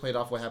always played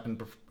off what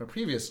happened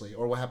previously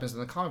or what happens in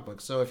the comic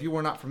books. So if you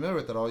were not familiar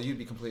with it all, you'd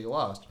be completely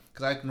lost.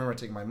 Because I remember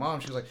taking my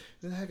mom, she was like,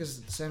 "What the heck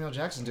is Samuel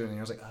Jackson doing?" And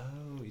I was like,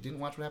 "Oh, you didn't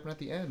watch what happened at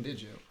the end,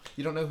 did you?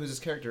 You don't know who this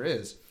character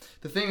is."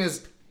 The thing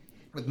is,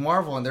 with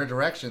Marvel and their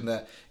direction,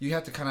 that you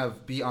have to kind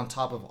of be on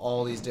top of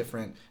all these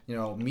different,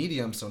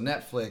 mediums, so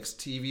Netflix,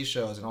 TV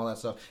shows, and all that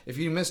stuff. If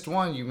you missed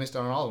one, you missed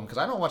out on all of them. Because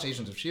I don't watch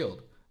Agents of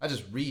S.H.I.E.L.D. I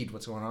just read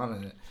what's going on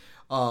in it.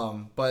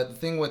 But the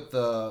thing with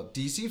the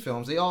DC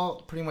films, they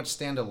all pretty much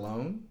stand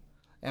alone,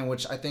 and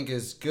which I think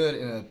is good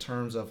in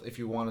terms of if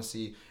you want to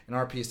see an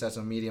art piece that's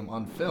a medium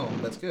on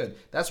film, that's good.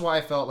 That's why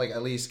I felt like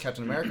at least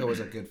Captain America was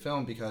a good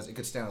film because it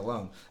could stand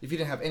alone. If you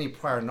didn't have any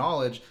prior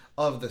knowledge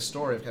of the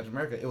story of Captain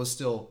America, it was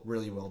still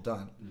really well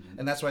done. Mm-hmm.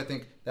 And that's why I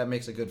think that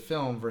makes a good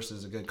film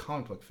versus a good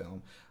comic book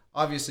film.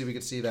 Obviously, we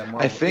could see that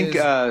Marvel I think.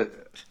 Oh,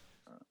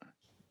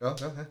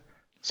 okay.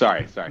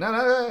 Sorry.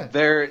 No.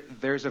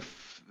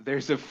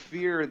 There's a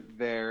fear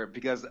there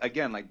because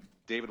again, like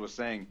David was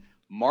saying,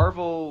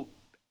 Marvel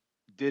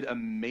did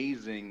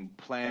amazing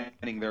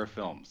planning their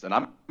films, and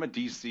I'm a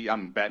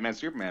Batman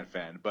Superman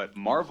fan, but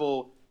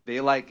Marvel, they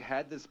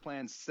had this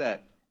plan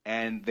set,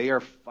 and they are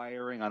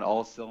firing on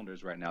all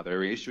cylinders right now.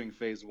 They're issuing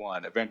Phase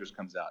 1, Avengers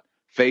comes out,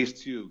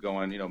 Phase 2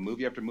 going,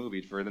 movie after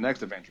movie for the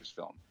next Avengers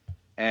film,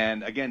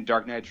 and again,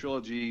 Dark Knight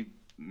trilogy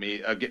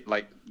made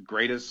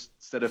greatest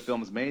set of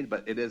films made,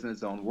 but it is in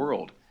its own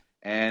world,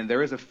 and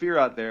there is a fear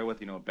out there with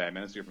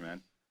Batman and Superman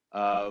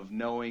of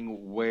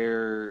knowing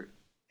where.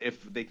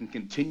 If they can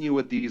continue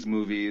with these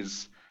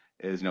movies,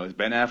 is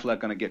Ben Affleck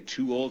going to get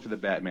too old for the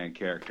Batman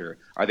character?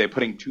 Are they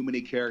putting too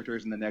many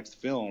characters in the next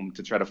film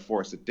to try to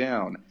force it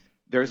down?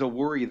 There's a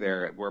worry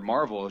there where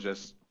Marvel is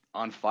just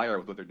on fire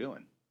with what they're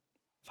doing.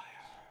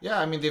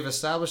 Yeah, I mean, they've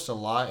established a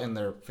lot in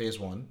their Phase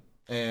 1.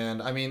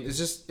 And, I mean, it's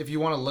just, if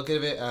you want to look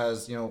at it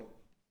as,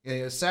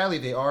 sadly,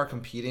 they are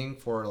competing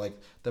for,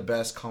 the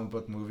best comic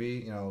book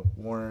movie,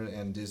 Warner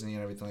and Disney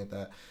and everything like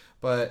that.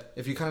 But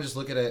if you kind of just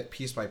look at it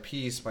piece by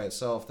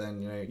itself,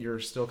 then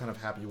you're still kind of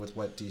happy with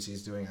what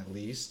DC's doing at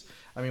least.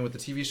 I mean, with the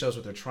TV shows,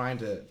 what they're trying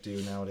to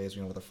do nowadays,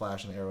 with the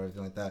Flash and Arrow and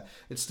everything like that,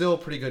 it's still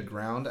pretty good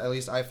ground. At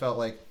least I felt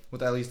like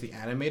with at least the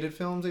animated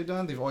films they've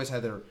done, they've always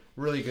had their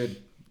really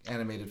good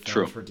animated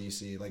films for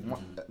DC.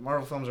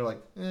 Marvel films are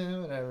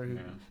whatever.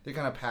 Yeah. They're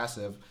kind of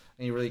passive.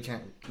 and you really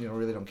can't,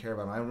 really don't care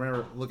about them. I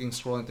remember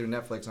scrolling through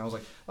Netflix, and I was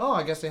like, oh,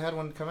 I guess they had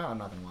one come out. I'm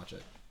not gonna watch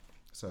it.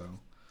 So,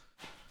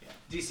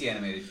 DC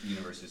animated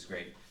universe is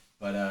great,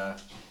 but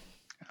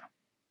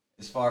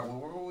as far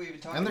what were we even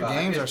talking and their about?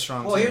 games are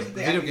strong. Well, too. here's the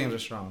thing. Video games are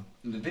strong.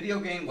 The video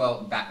game,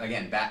 well,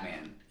 again,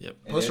 Batman. Yep.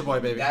 Poster boy,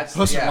 baby. That's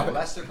Poster boy. well,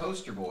 that's their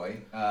poster boy.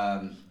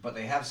 But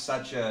they have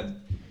such a.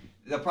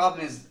 The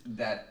problem is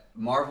that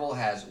Marvel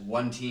has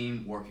one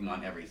team working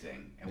on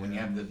everything, and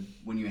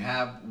when you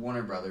have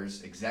Warner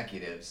Brothers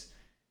executives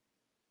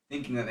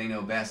thinking that they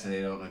know best and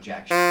they don't know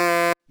jack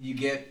shit, you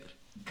get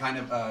kind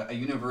of a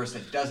universe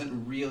that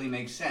doesn't really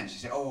make sense. You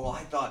say, oh, well,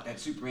 I thought that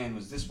Superman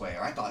was this way,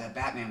 or I thought that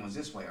Batman was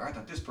this way, or I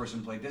thought this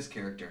person played this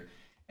character.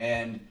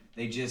 And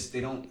they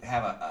don't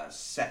have a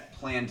set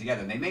plan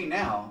together. They may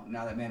now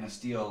that Man of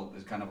Steel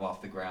is kind of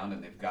off the ground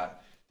and they've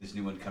got this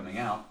new one coming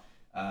out.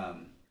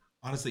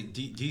 Honestly,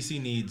 DC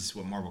needs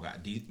what Marvel got.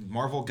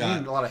 Marvel They got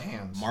need a lot of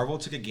hands. Marvel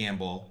took a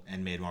gamble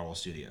and made Marvel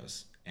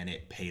Studios, and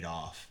it paid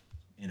off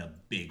in a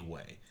big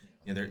way.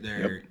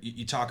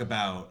 You talk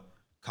about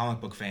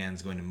comic book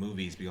fans going to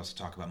movies, but you also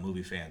talk about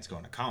movie fans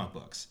going to comic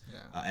books.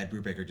 Yeah. Ed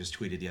Brubaker just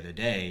tweeted the other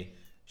day.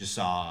 Just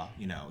saw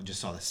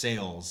the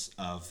sales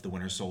of the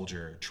Winter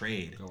Soldier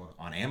trade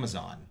on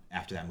Amazon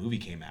after that movie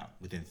came out.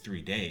 Within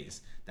 3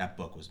 days, that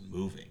book was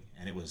moving,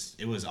 and it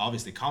was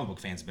obviously comic book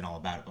fans have been all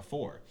about it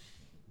before,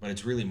 but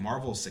it's really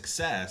Marvel's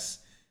success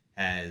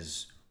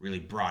has really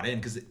brought in,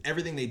 because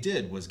everything they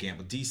did was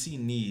gamble. DC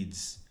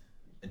needs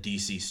a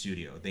DC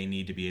studio. They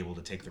need to be able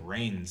to take the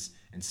reins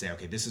and say,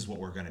 okay, this is what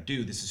we're going to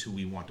do. This is who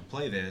we want to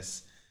play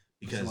this.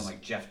 Because someone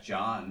like Jeff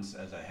Johns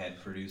as a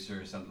head producer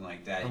or something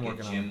like that. You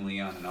get Jim Lee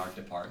on an art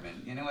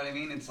department. You know what I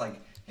mean? It's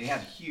like they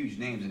have huge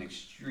names and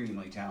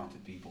extremely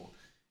talented people,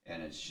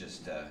 and it's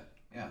just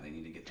they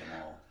need to get them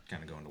all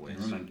kind of going to waste.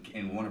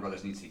 And Warner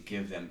Brothers needs to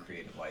give them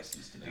creative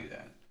license to do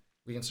that.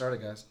 We can start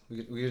it, guys.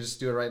 We can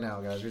just do it right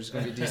now, guys. We're just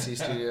going to be DC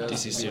Studios.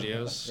 DC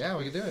Studios. Yeah,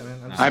 we can do it,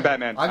 man. I'm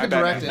Batman. I can I'm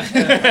direct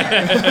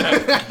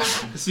Batman.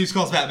 it. Steve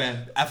calls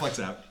Batman.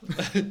 Affleck's out.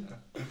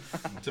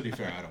 To be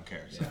fair, I don't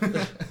care. So.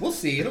 We'll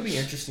see. It'll be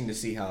interesting to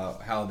see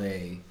how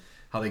they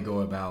go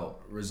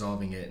about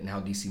resolving it and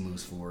how DC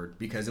moves forward,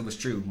 because it was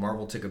true.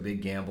 Marvel took a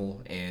big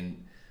gamble,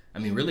 and I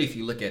mean, really, if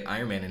you look at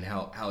Iron Man and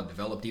how it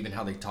developed, even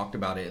how they talked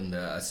about it in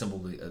the Assemble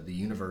the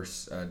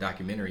Universe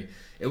documentary,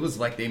 it was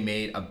like they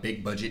made a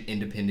big budget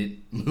independent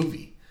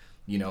movie,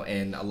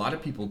 and a lot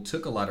of people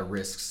took a lot of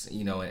risks,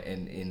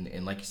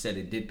 and like you said,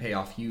 it did pay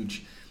off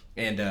huge,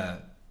 and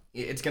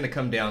it's going to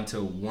come down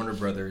to Warner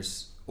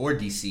Brothers or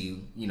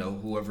DC,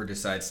 whoever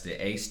decides to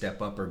A,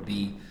 step up, or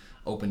B,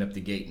 open up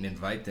the gate and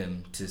invite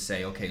them to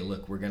say, okay,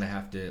 look, we're gonna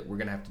have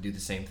to do the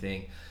same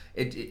thing.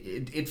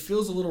 It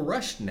feels a little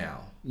rushed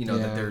now,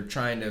 that they're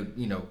trying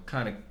to,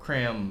 kind of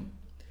cram,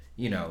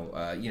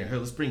 here,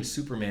 let's bring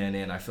Superman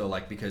in. I feel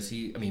like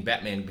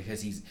Batman,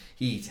 because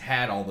he's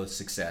had all the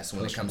success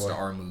when it comes to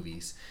our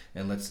movies,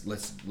 and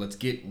let's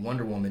get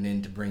Wonder Woman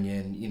in to bring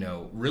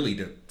in, really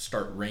to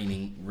start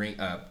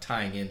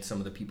tying in some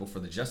of the people for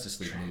the Justice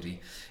League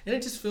movie, and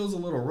it just feels a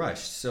little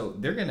rushed. So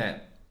they're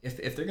gonna.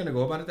 If they're going to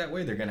go about it that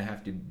way, they're going to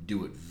have to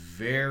do it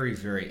very,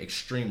 very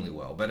extremely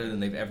well. Better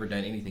than they've ever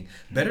done anything.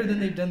 Better than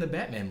they've done the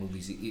Batman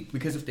movies.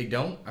 Because if they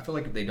don't, I feel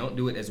like if they don't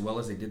do it as well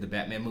as they did the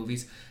Batman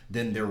movies,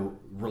 then they're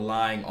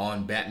relying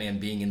on Batman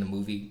being in the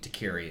movie to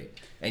carry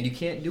it. And you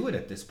can't do it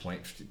at this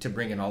point to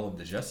bring in all of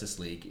the Justice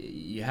League.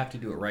 You have to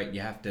do it right.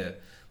 You have to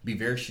be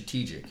very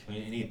strategic.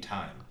 You need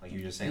time. Like you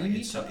were just saying,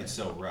 it's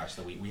so rushed.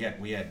 That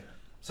we had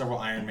several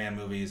Iron Man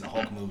movies, a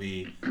Hulk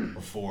movie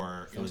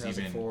before it was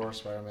even Four,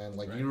 Spider-Man.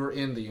 Like you were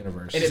in the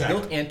universe, and it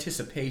built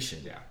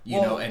anticipation.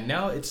 Yeah, and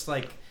now it's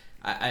like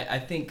I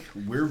think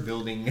we're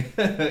building,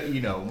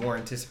 more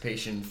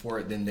anticipation for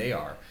it than they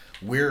are.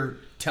 We're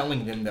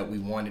telling them that we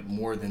want it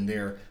more than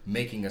they're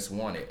making us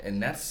want it,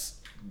 and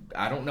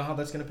I don't know how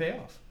that's going to pay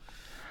off.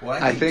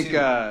 Well, I think.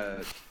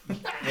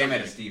 Damn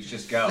it, Steve,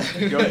 just go.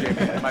 Go,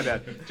 Jamie. My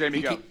bad.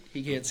 Jamie, go.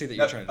 He can't see that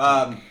you're trying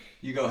to.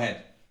 You go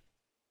ahead.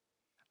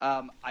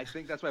 I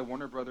think that's why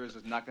Warner Brothers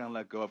is not going to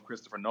let go of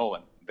Christopher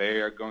Nolan. They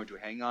are going to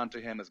hang on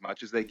to him as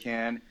much as they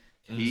can.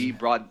 He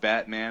brought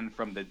Batman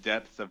from the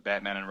depths of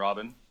Batman and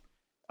Robin,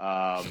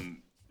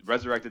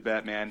 resurrected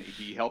Batman.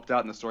 He helped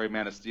out in the story of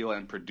Man of Steel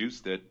and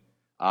produced it.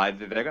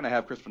 They're going to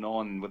have Christopher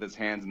Nolan with his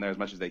hands in there as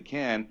much as they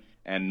can.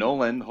 And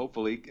Nolan,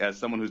 hopefully, as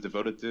someone who's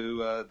devoted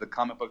to the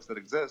comic books that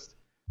exist,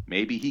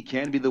 maybe he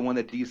can be the one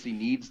that DC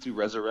needs to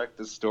resurrect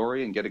this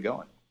story and get it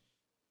going.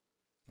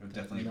 I would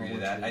definitely agree to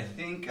that. I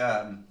think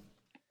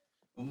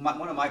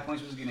one of my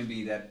points was going to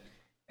be that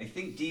I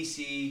think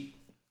DC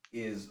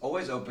is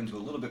always open to a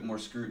little bit more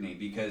scrutiny,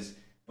 because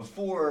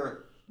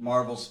before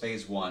Marvel's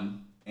Phase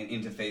 1 and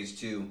into Phase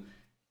 2,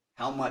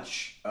 how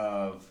much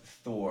of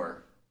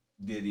Thor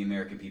did the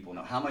American people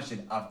know? How much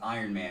of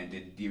Iron Man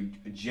did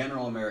the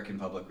general American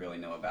public really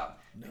know about?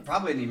 They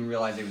probably didn't even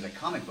realize he was a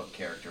comic book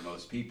character,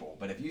 most people.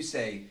 But if you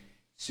say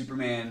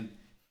Superman,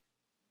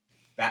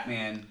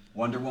 Batman,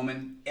 Wonder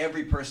Woman,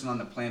 every person on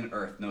the planet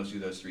Earth knows who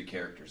those three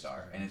characters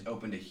are, and it's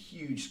open to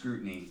huge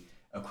scrutiny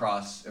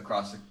across the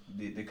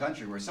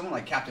country. Where someone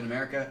like Captain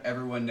America,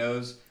 everyone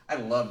knows. I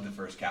loved the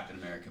first Captain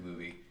America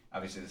movie.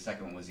 Obviously, the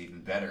second one was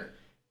even better.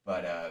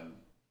 But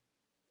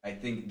I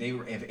think they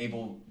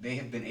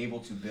have been able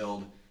to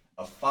build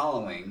a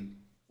following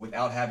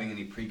without having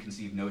any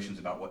preconceived notions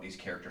about what these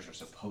characters are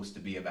supposed to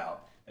be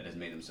about. That has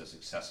made them so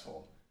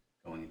successful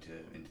going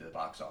into the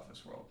box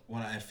office world.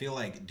 Well, I feel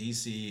like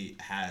DC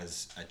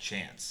has a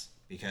chance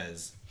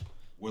because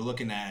we're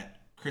looking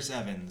at Chris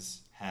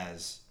Evans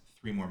has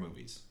 3 more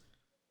movies.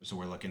 So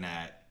we're looking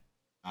at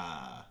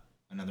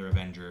another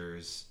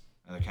Avengers,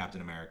 another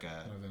Captain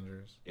America.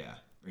 Avengers. Yeah.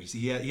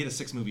 He had a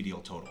 6-movie deal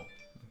total.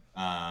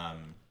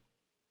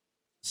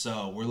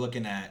 So we're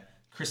looking at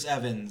Chris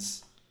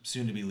Evans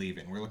soon to be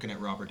leaving. We're looking at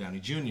Robert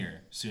Downey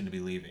Jr. soon to be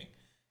leaving.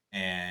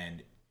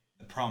 And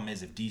the problem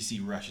is if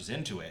DC rushes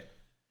into it,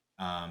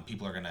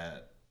 people are going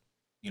to,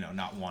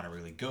 not want to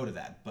really go to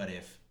that. But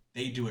if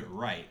they do it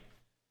right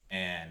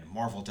and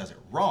Marvel does it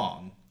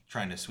wrong,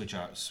 trying to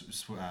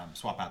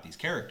swap out these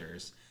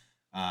characters,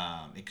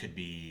 it could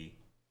be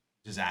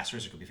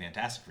disastrous. It could be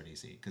fantastic for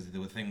DC because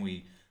the thing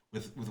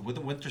with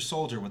the Winter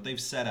Soldier, what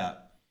they've set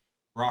up,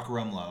 Brock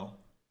Rumlow,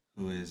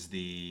 who is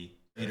the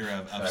leader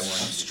of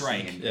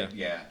Strike,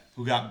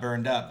 who got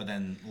burned up but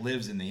then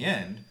lives in the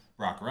end.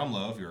 Brock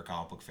Rumlow, if you're a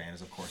comic book fan,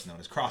 is of course known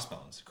as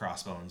Crossbones.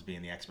 Crossbones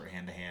being the expert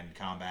hand-to-hand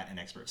combat and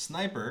expert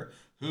sniper,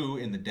 who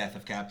in the death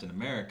of Captain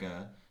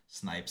America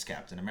snipes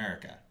Captain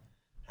America.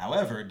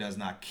 However, does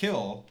not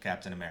kill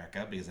Captain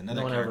America because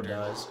another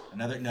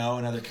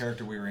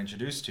character we were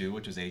introduced to,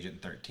 which was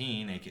Agent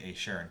 13, aka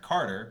Sharon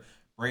Carter,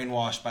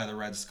 brainwashed by the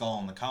Red Skull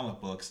in the comic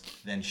books,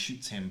 then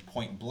shoots him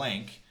point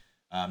blank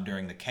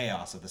during the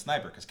chaos of the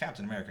sniper. Because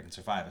Captain America can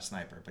survive a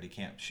sniper, but he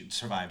can't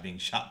survive being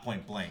shot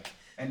point blank.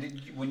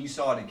 And when you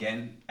saw it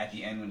again at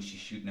the end when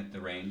she's shooting at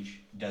the range,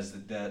 does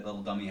the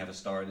little dummy have a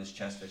star in his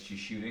chest that she's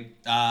shooting?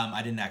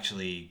 I didn't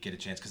actually get a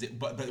chance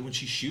but when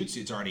she shoots,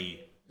 it's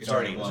already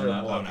blown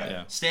up. Okay.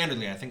 Yeah.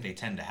 Standardly, I think they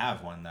tend to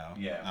have one though.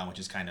 Yeah. Which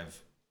is kind of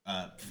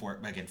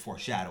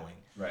foreshadowing.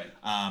 Right.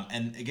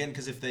 And again,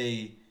 because if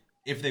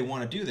they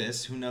want to do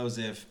this, who knows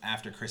if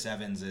after Chris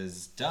Evans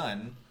is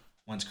done,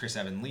 once Chris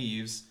Evans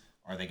leaves,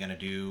 are they going to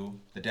do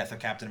the death of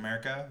Captain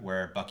America,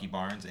 where Bucky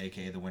Barnes,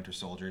 aka the Winter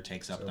Soldier,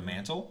 takes up the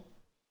mantle?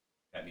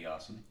 That'd be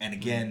awesome. And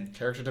again,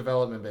 character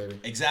development, baby.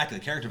 Exactly,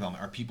 character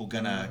development. Are people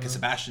gonna? Because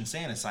Sebastian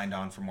Stan is signed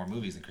on for more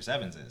movies than Chris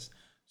Evans is.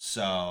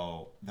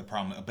 So the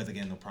problem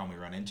we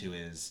run into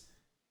is,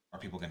 are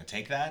people gonna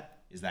take that?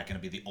 Is that gonna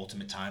be the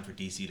ultimate time for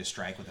DC to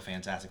strike with a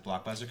fantastic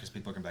blockbuster? Because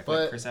people are gonna be like,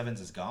 "Wait, Chris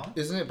Evans is gone."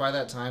 Isn't it by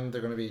that time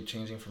they're gonna be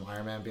changing from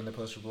Iron Man being the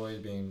poster boy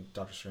to being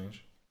Doctor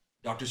Strange?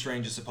 Doctor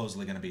Strange is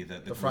supposedly going to be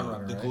the front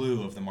runner, the right?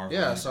 glue of the Marvel.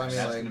 Yeah, universe. so I mean,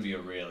 that's going to be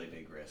a really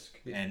big risk.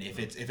 And if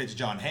it's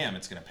John Hamm,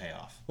 it's going to pay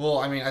off. Well,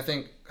 I mean, I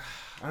don't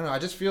know. I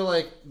just feel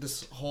like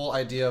this whole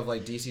idea of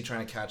like DC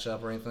trying to catch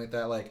up or anything like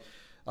that, like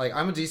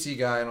I'm a DC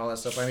guy and all that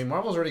stuff. I mean,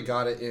 Marvel's already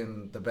got it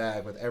in the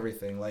bag with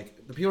everything.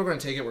 Like the people are going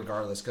to take it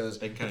regardless because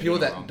the people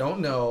that don't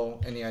know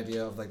any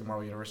idea of like the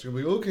Marvel universe are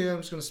going to be okay.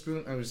 I'm just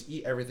going to just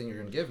eat everything you're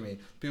going to give me.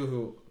 People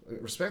who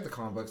respect the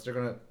comic books, they're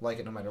going to like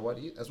it no matter what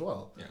as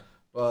well. Yeah.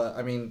 But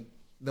I mean,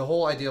 the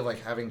whole idea of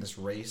like having this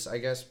race, I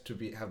guess,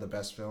 to have the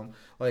best film,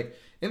 like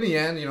in the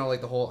end,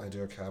 like the whole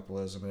idea of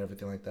capitalism and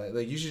everything like that,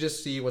 like you should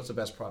just see what's the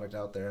best product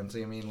out there. And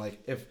so I mean,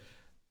 like if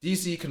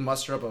DC can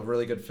muster up a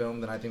really good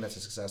film, then I think that's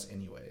a success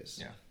anyways.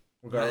 Yeah.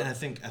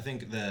 Regardless, and I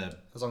think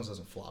as long as it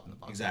doesn't flop in the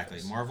box. Exactly.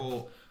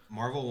 office.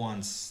 Marvel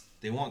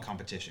want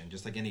competition,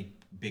 just like any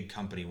big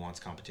company wants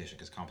competition,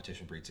 because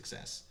competition breeds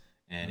success.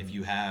 And if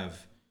you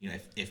have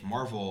if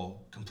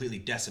Marvel completely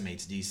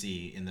decimates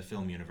DC in the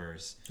film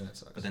universe,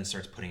 but then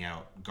starts putting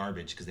out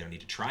garbage because they don't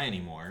need to try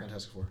anymore.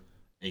 Fantastic Four.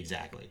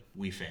 Exactly.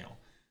 We fail.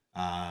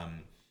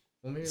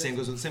 Well, same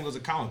goes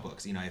with comic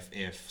books.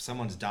 If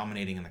someone's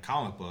dominating in the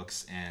comic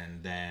books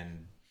and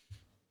then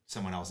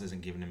someone else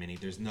isn't giving them any,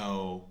 there's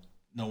no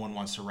one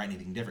wants to write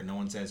anything different. No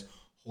one says,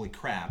 "Holy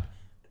crap,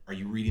 are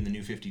you reading the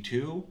New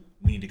 52?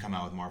 We need to come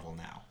out with Marvel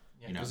now."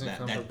 Yeah. Doesn't it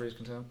come from breeds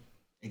contempt?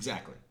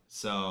 Exactly.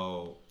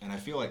 So, and I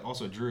feel like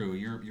also Drew,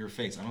 your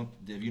face. Have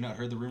you not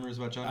heard the rumors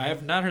about John Hamm? I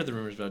have not heard the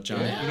rumors about John.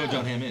 You know who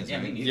John Hamm is, yeah,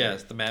 right?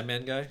 Yes, the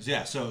Madman guy.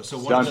 Yeah. So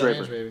one John of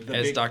Draper.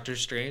 As Doctor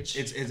Strange.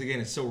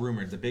 It's so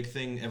rumored. The big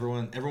thing,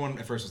 everyone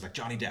at first was like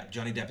Johnny Depp.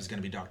 Johnny Depp is going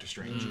to be Doctor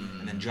Strange,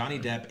 and then Johnny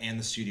Depp and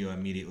the studio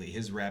immediately,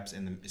 his reps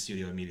and the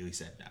studio immediately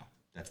said no.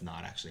 That's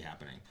not actually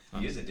happening.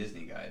 He is a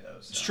Disney guy,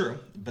 though. So. It's true,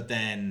 but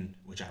then,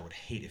 which I would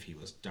hate if he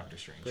was Doctor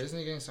Strange. But isn't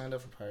he getting signed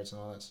up for Pirates and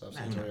all that stuff? So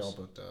it's already all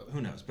booked up.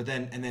 Who knows? But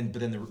then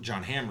the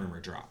John Hamm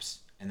rumor drops,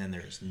 and then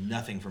there's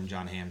nothing from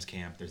John Hamm's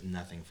camp. There's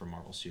nothing from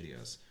Marvel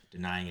Studios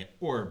denying it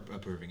or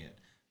approving it.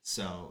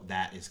 So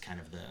that is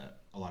kind of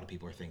a lot of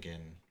people are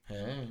thinking,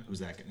 hey, who's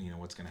that?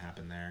 What's going to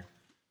happen there?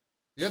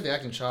 You have the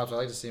acting chops. I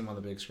like to see him on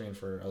the big screen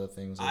for other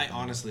things. I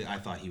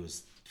thought he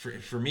was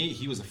for me.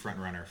 He was a front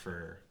runner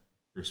for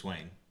Bruce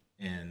Wayne.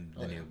 In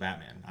the new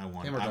Batman, I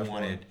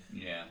wanted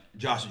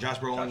Josh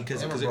Brolin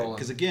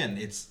because again,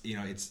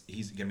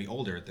 he's gonna be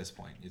older at this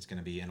point. It's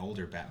gonna be an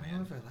older Batman. I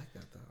don't know if I like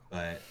that though.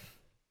 But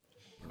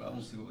well,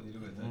 we'll see what they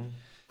do with it.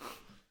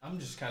 I'm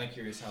just kind of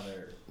curious how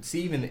they're.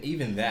 See,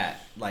 even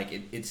that, like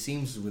it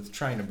seems with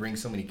trying to bring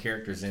so many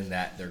characters in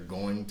that they're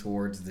going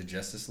towards the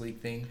Justice League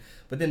thing,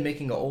 but then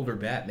making an older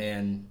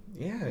Batman,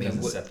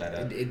 Doesn't set that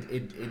up.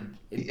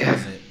 It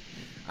doesn't.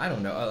 I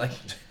don't know. I'm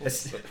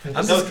just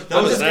that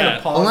gonna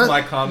that? pause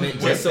my comment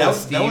just so that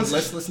Steve. was-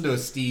 Let's listen to a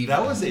Steve.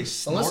 That was a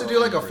snort. Unless they do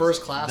like a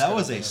first class. That kind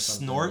was of a thing or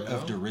something, snort you know?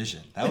 of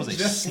derision. That was a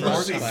Just snort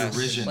first of class.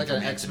 derision. Like from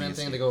an X-Men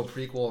Anthony thing to go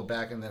prequel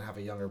back and then have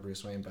a younger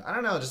Bruce Wayne. But I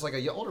don't know, just like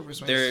a older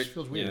Bruce Wayne They're, just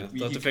feels weird.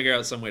 they'll have to figure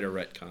out some way to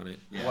retcon it.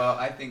 Well,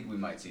 I think we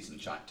might see some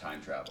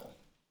time travel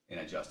in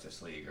a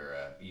Justice League or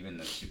even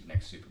the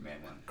next Superman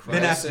one.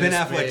 Crisis, Ben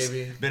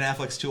baby.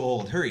 Affleck's too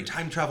old. Hurry,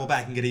 time travel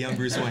back and get a young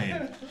Bruce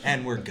Wayne,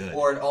 and we're good.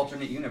 Or an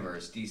alternate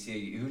universe,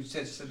 DC. Who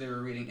said they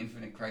were reading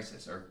Infinite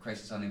Crisis or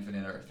Crisis on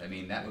Infinite Earth? I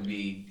mean, that would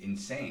be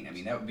insane. I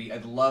mean, that would be.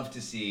 I'd love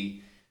to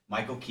see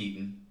Michael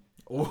Keaton,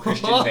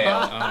 Christian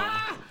Bale,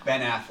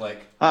 Ben Affleck,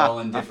 all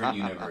in different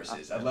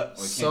universes. I'd love.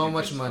 Well, So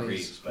much money.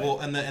 Reeves, but Well,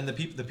 and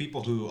the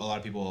people who a lot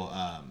of people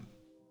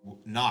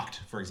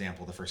knocked, for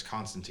example, the first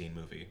Constantine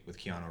movie with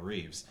Keanu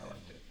Reeves. I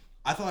liked it.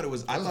 I thought it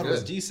was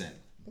good. decent.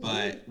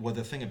 But what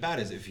the thing about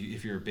it is, if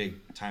you're a big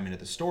time into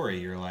the story,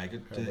 you're like,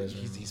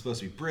 he's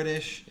supposed to be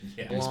British,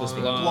 he's supposed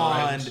to be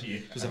blonde,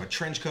 he's supposed to have a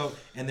trench coat,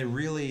 and they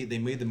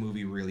made the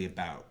movie really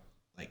about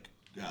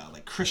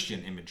like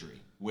Christian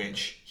imagery,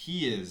 which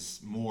he is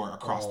more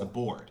across the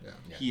board.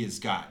 Yeah. He has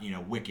got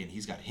Wiccan,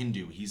 he's got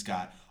Hindu, he's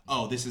got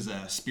this is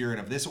a spirit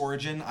of this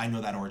origin. I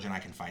know that origin, I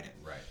can fight it.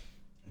 right.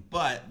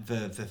 But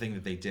the thing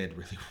that they did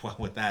really well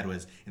with that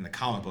was in the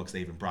comic books, they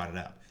even brought it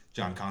up.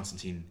 John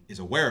Constantine is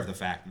aware of the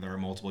fact that there are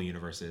multiple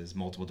universes,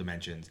 multiple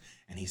dimensions,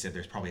 and he said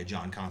there's probably a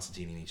John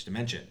Constantine in each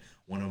dimension.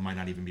 One of them might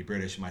not even be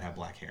British, might have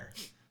black hair.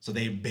 So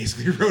they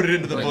basically wrote it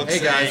into the book Hey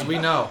guys, saying, we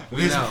know.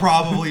 this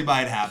probably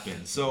might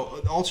happen.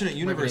 So alternate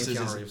universes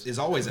Keanu Reeves. is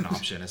always an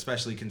option,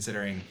 especially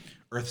considering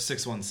Earth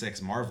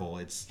 616 Marvel.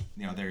 It's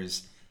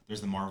there's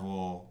the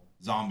Marvel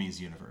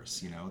Zombies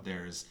universe.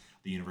 There's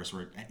the universe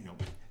where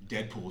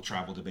Deadpool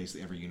traveled to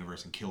basically every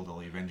universe and killed all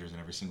the Avengers in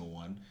every single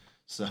one.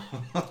 So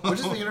Which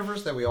is the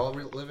universe that we all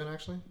live in,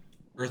 actually?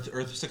 Earth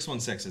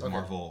 616 is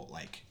Marvel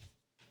like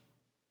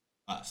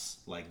us.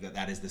 Like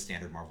that is the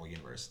standard Marvel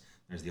universe.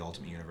 There's the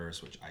Ultimate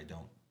Universe, which I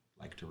don't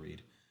like to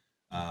read.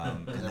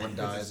 And everyone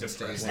dies and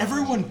stays.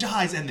 Everyone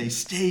dies and they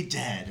stay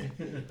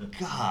dead.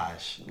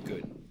 Gosh.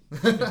 Good.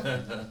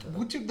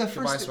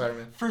 Goodbye,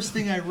 Spider-Man. First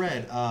thing I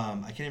read,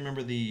 I can't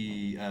remember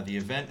the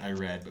event I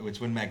read, but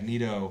it's when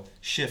Magneto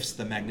shifts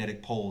the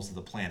magnetic poles of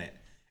the planet,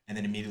 and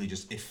then immediately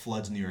it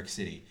floods New York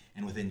City,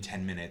 and within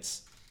 10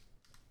 minutes,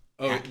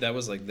 Oh, that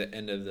was like the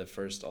end of the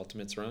first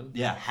Ultimates run?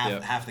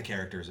 half the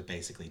characters are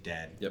basically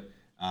dead. Yep.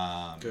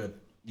 Good.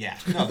 Yeah,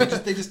 no,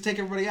 they just take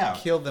everybody out.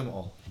 Killed them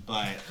all.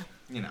 But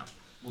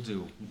we'll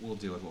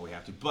deal with what we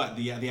have to. But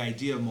the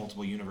idea of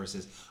multiple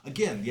universes,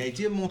 again, the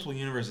idea of multiple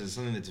universes is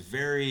something that's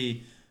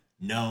very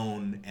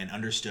known and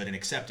understood and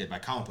accepted by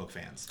comic book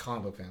fans.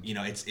 Comic book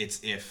fans. It's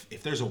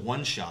if there's a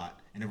one shot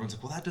and everyone's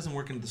like, well, that doesn't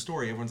work into the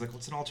story. Everyone's like,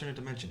 what's an alternate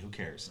dimension? Who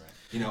cares?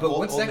 Right. But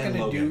what's that Man going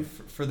to Logan. do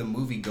for the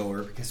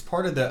moviegoer? Because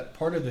part of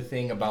the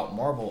thing about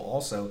Marvel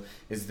also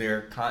is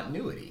their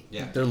continuity.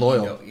 Yeah. They're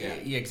loyal. Yeah,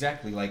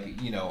 exactly. Like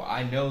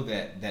I know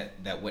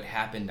that what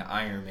happened to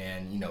Iron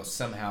Man,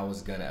 somehow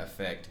is going to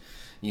affect,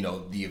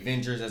 the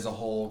Avengers as a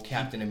whole,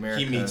 Captain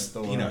America, He meets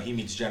Thor. he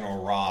meets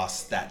General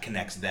Ross. That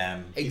connects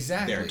them.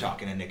 Exactly. They're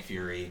talking to Nick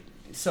Fury.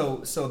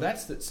 So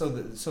that's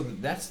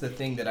that's the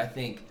thing that I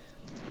think.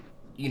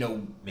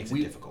 Makes it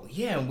difficult.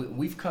 Yeah,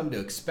 we've come to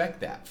expect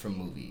that from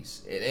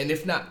movies, and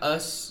if not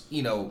us,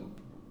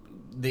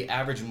 the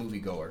average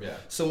moviegoer. Yeah.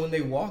 So when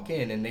they walk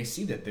in and they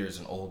see that there's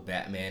an old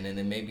Batman, and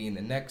then maybe in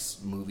the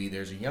next movie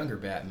there's a younger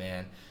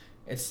Batman,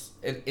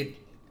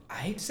 I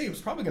hate to say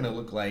it's probably going to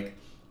look like,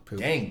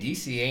 dang,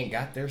 DC ain't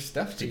got their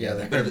stuff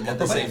together.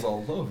 Marvel's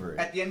all over it.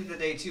 At the end of the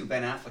day, too,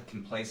 Ben Affleck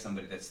can play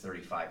somebody that's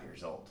 35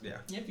 years old. Yeah.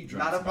 Yeah, if he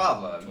Not drops a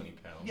problem. 20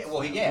 pounds. Yeah,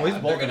 well, he's they're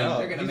bulking gonna up.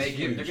 they're gonna He's make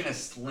him. huge. They're gonna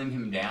slim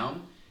him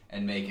down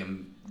and make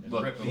him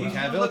look.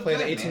 Cavill played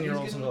an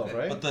 18-year-old himself,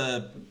 right? But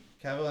the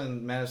Cavill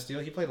in Man of Steel,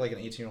 he played like an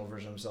 18-year-old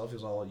version of himself. He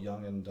was all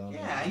young and dumb.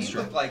 Yeah, he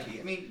looked like.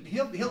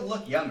 He'll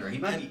look younger. He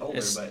might be older,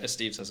 As but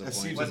Steve says a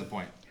Steve point. has a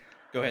point.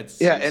 Go ahead.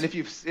 Yeah, Steve. and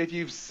if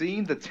you've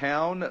seen The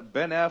Town,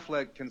 Ben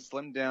Affleck can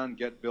slim down,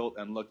 get built,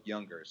 and look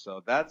younger.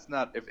 So that's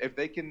not if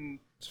they can.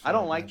 I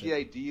don't like the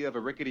idea of a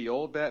rickety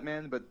old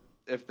Batman, but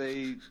if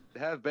they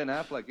have Ben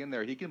Affleck in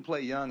there, he can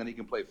play young and he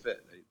can play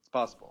fit. It's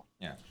possible.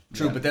 Yeah.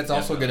 True, but that's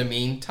also going to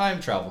mean time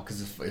travel,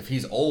 because if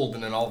he's old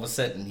and then all of a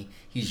sudden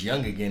he's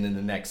young again in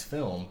the next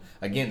film,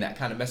 again, that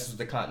kind of messes with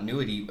the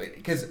continuity.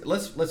 Because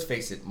let's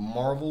face it,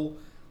 Marvel,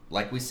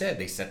 like we said,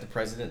 they set the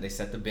precedent, they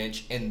set the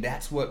bench, and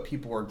that's what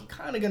people are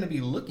kind of going to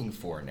be looking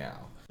for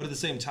now. But at the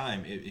same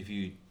time, if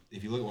you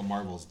look at what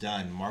Marvel's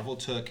done, Marvel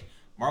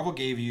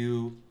gave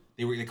you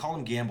they call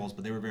them gambles,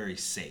 but they were very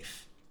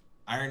safe.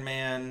 Iron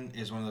Man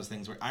is one of those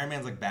things where Iron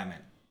Man's like Batman.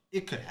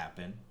 It could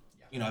happen.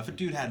 If a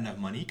dude had enough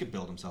money, he could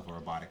build himself a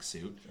robotic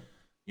suit. Sure.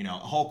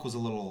 Hulk was a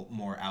little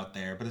more out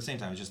there, but at the same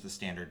time, it was just the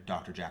standard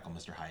Dr. Jekyll,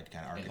 Mr. Hyde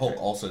kind of And archetype. Hulk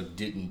also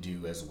didn't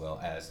do as well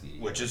as the...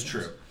 Which is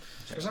true.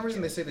 For some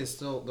reason, they say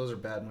those are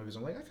bad movies.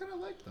 I'm like, I kind of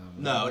like them.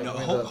 No,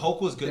 Like,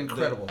 Hulk was good.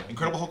 Incredible.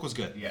 Incredible Hulk was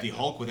good. Yeah. The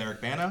Hulk with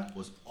Eric Bana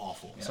was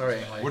awful. Sorry,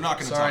 Ang Lee. We're not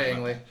going to Sorry, talk Ang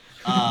about Lee. that.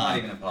 I'm not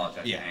even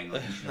apologize yeah. to Ang Lee.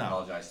 You should No.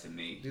 apologize to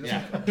me.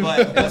 Yeah,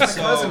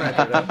 cousin right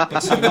there, but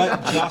so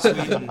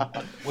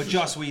what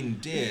Joss Whedon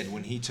did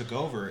when he took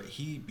over,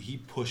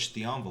 he pushed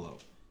the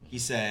envelope. He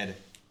said,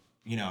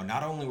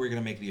 not only we're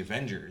going to make the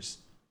Avengers,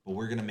 but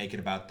we're going to make it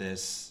about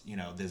this,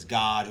 this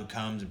God who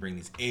comes and bring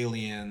these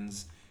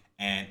aliens.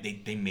 And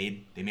they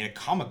made a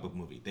comic book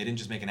movie. They didn't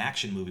just make an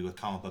action movie with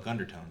comic book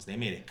undertones. They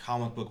made a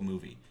comic book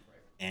movie,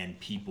 and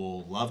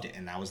people loved it.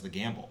 And that was the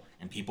gamble.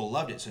 And people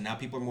loved it. So now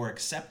people are more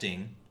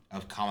accepting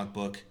of comic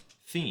book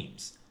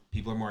themes.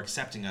 People are more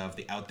accepting of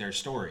the out there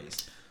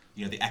stories.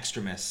 The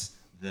Extremis,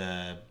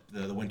 the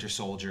Winter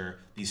Soldier,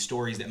 these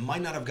stories that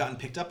might not have gotten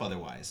picked up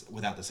otherwise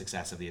without the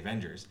success of the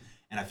Avengers.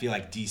 And I feel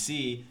like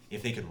DC,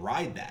 if they could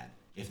ride that,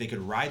 if they could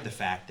ride the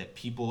fact that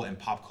people in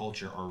pop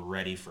culture are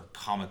ready for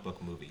comic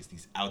book movies,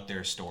 these out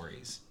there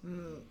stories.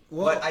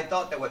 But I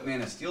thought that what Man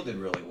of Steel did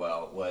really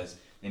well was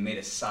they made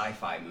a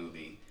sci-fi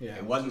movie. Yeah.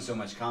 It wasn't so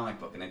much comic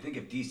book, and I think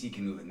if DC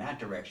can move in that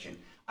direction,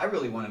 I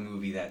really want a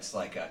movie that's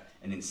like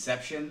an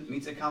Inception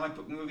meets a comic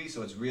book movie.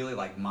 So it's really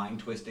like mind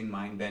twisting,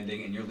 mind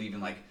bending, and you're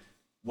leaving like,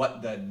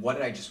 what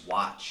did I just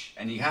watch?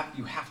 And you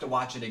have to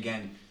watch it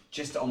again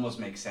just to almost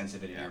make sense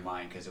of it in your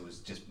mind because it was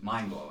just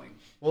mind blowing.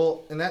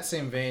 Well, in that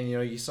same vein,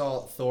 you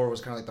saw Thor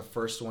was kind of like the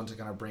first one to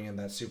kind of bring in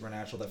that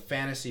supernatural, the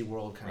fantasy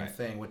world kind of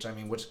thing, which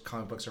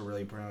comic books are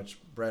really pretty much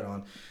bred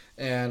on.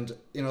 And,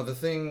 the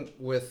thing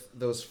with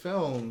those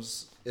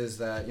films is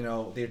that,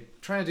 they're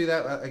trying to do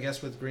that, I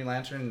guess, with Green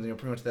Lantern, and,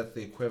 pretty much that's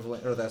the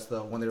equivalent, or that's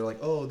the one they were like,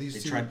 oh,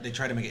 these They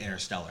tried to make it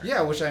Interstellar.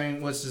 Yeah, which,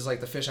 was just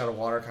like the fish out of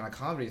water kind of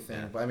comedy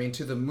thing. Yeah. But,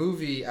 to the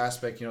movie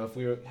aspect, if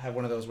we have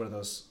one of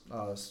those,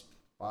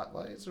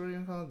 spotlights, or what do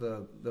you call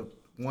it? The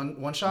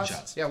one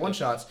shots? Yeah, one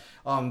shots.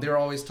 They were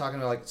always talking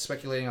about like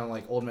speculating on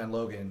like Old Man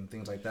Logan and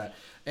things like that.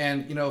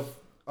 And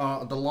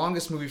the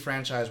longest movie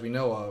franchise we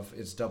know of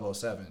is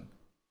 007.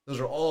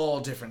 Those are all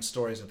different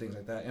stories and things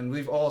like that. And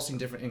we've all seen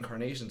different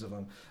incarnations of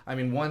them.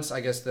 Once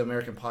I guess the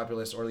American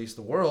populace, or at least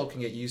the world,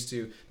 can get used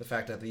to the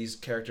fact that these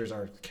characters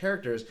are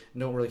characters and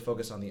don't really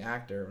focus on the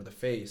actor or the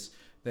face,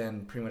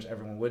 then pretty much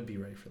everyone would be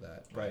ready for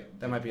that. Right.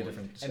 That might be a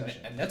different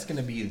discussion. And that's going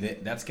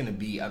to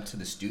be up to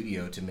the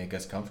studio to make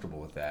us comfortable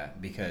with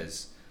that,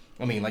 because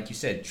like you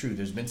said, true,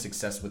 there's been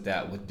success with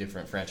that with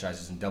different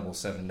franchises in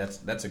 007.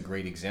 That's a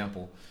great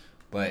example,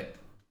 but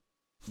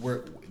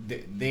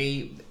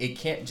it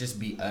can't just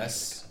be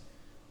us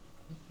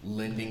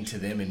lending to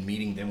them and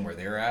meeting them where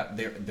they're at.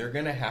 They're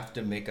going to have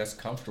to make us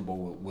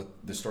comfortable with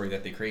the story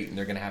that they create, and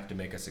they're going to have to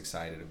make us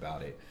excited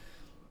about it.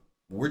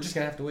 We're just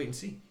going to have to wait and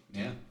see.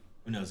 Yeah.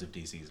 Who knows if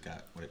DC's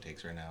got what it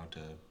takes right now to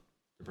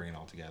bring it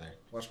all together.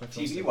 Watch my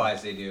films.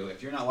 TV-wise, they do.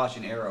 If you're not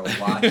watching Arrow,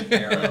 watch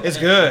Arrow. It's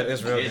good.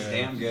 It's real good. It's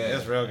damn good.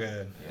 It's real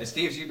good.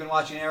 Steve, you've been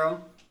watching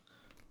Arrow?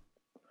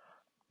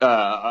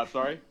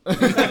 Sorry?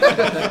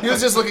 He was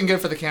just looking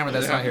good for the camera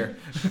that's not here.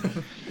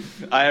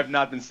 I have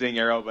not been seeing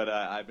Arrow, but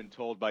I've been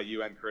told by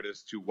you and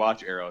Curtis to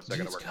watch Arrow, so I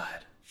gotta work on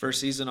it.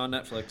 First season on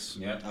Netflix.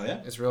 Yep. Oh,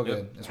 yeah? It's real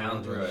good. It's real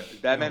Pound through good. it. Is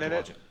Batman in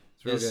it?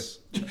 It's real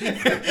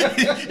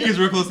good. He was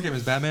real close to him.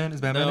 Is Batman in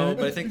No, it?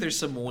 but I think there's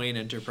some Wayne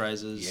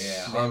Enterprises.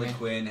 Yeah, Harley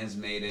Quinn has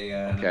made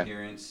an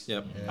appearance.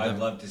 Yep. Yeah. I'd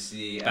love to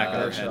see Back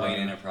of their head. Wayne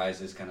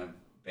Enterprises kind of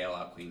bail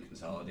out Queen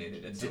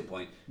Consolidated at some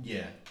point.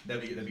 Yeah,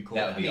 that'd be cool.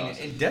 That would be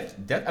awesome. And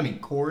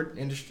Death, Cord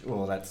Industry.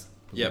 Well, that's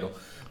Yep. little.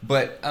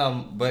 But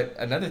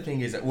another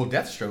thing is that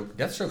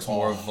Deathstroke's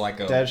more of like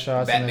a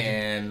Deadshot's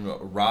Batman,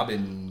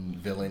 Robin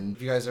villain.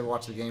 If you guys ever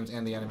watch the games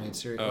and the animated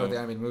series or the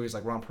animated movies,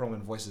 like Ron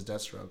Perlman voices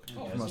Deathstroke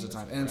for most of the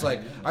time, and it's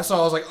like I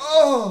was like,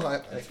 oh,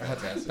 I had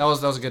to. That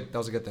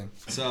was a good thing.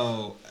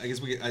 So I guess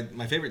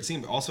my favorite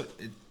scene, but also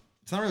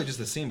it's not really just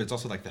the scene, but it's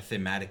also like the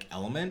thematic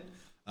element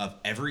of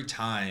every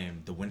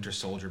time the Winter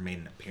Soldier made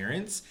an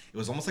appearance. It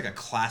was almost like a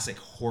classic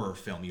horror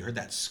film. You heard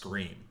that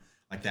scream,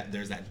 like that.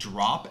 There's that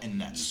drop and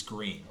that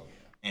scream.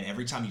 And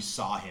every time you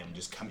saw him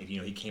just come,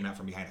 he came out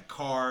from behind a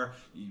car,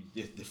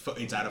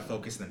 it's out of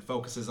focus and then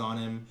focuses on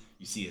him.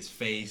 You see his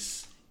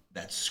face,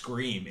 that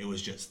scream. It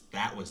was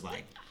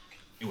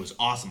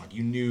awesome. Like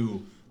you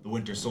knew the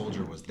Winter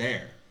Soldier was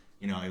there.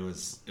 It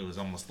was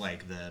almost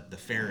like the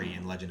fairy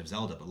in Legend of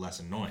Zelda, but less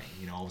annoying.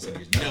 All of a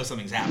sudden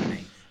something's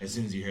happening as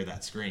soon as you hear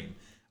that scream.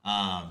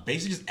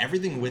 Basically, just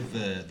everything with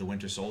the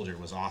Winter Soldier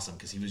was awesome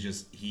because he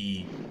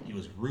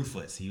was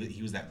ruthless.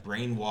 He was that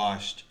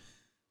brainwashed.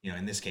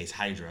 In this case,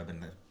 Hydra, but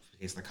in the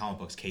case of the comic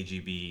books,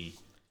 KGB,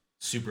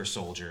 super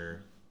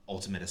soldier,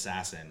 ultimate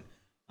assassin,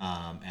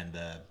 and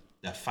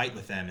the fight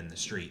with them in the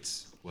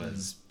streets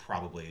was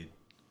probably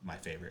my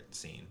favorite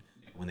scene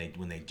when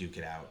they duke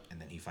it out, and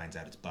then he finds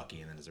out it's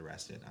Bucky and then is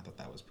arrested. I thought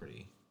that was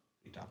pretty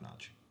top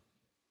notch.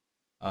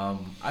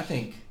 I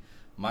think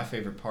my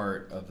favorite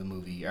part of the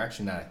movie,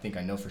 actually not, I think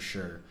I know for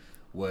sure,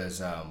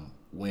 was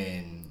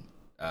when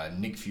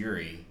Nick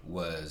Fury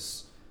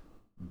was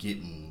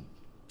getting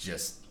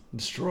just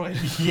Destroyed.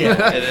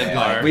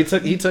 yeah. He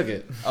took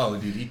it. Oh,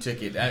 dude, he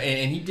took it,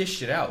 and he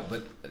dished it out.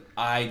 But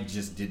I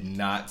just did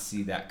not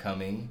see that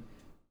coming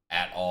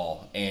at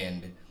all.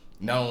 And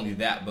not only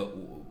that, but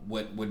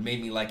what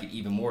made me like it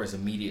even more is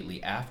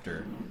immediately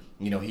after,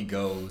 he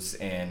goes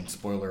and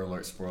spoiler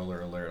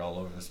alert, all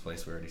over this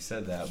place. We already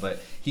said that,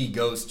 but he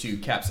goes to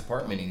Cap's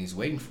apartment and he's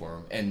waiting for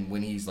him. And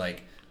when he's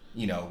like,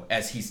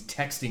 as he's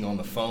texting on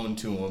the phone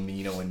to him,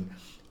 and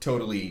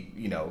totally,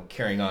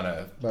 carrying on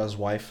About his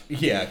wife.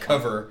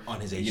 cover On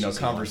his HTC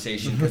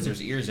conversation because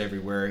there's ears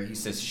everywhere. He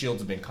says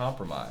S.H.I.E.L.D.'s have been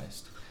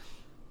compromised.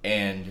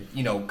 And,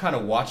 kind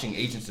of watching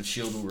Agents of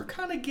S.H.I.E.L.D., we were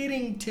kind of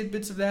getting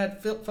tidbits of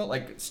that. Felt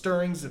like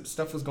stirrings of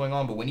stuff was going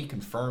on. But when he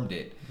confirmed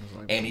it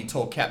and he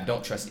told Cap,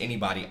 don't trust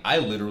anybody, I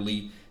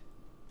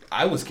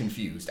was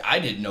confused. I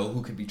didn't know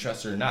who could be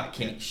trusted or not.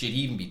 Should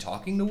he even be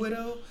talking to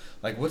Widow?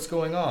 Like, what's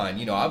going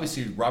on?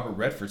 Obviously Robert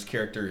Redford's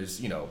character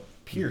is,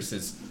 Pierce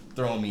is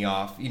throwing me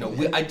off.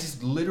 I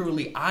just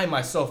literally, I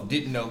myself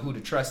didn't know who to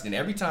trust. And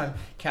every time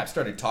Cap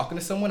started talking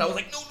to someone, I was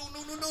like, no,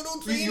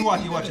 don't say You're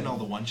watching all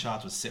the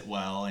one-shots with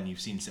Sitwell, and you've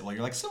seen Sitwell.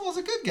 You're like, Sitwell's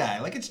a good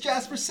guy. Like, it's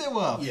Jasper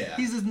Sitwell. Yeah.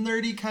 He's this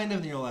nerdy kind of,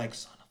 and you're like,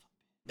 son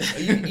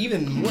of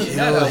Even more than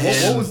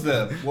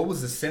that, what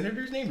was the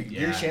senator's name?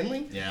 Gary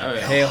Shandling? Yeah. Oh,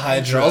 yeah. Hail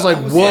Hydra. I was like,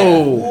 like,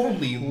 whoa.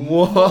 holy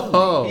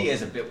Whoa. He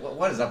is a bit.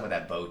 What is up with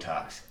that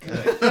Botox?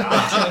 Good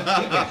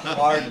God. He can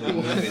hardly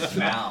move his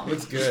mouth.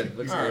 Looks good.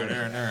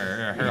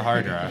 her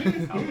hard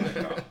drive. Oh my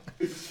God.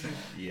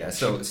 Yeah,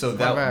 so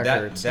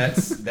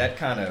that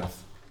kind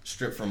of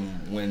stripped from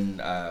when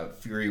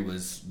Fury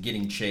was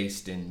getting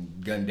chased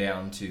and gunned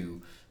down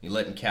to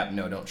letting Cap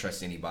know don't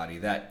trust anybody.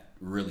 That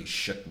really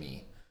shook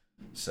me.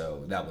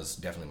 So that was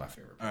definitely my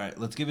favorite. All right,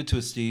 let's give it to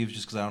a Steve,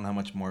 just because I don't know how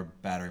much more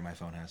battery my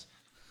phone has.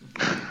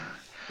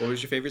 What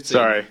was your favorite scene?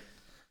 Sorry.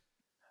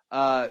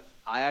 I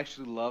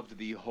actually loved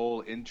the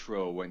whole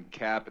intro when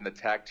Cap and the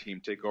TAC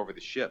team take over the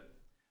ship.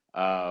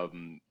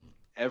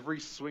 Every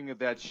swing of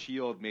that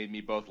shield made me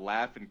both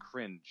laugh and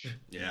cringe.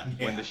 Yeah.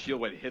 When the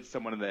shield would hit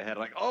someone in the head,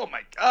 like, oh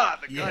my God,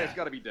 the guy's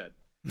got to be dead.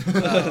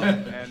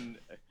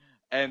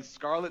 And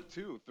Scarlet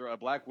too,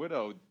 Black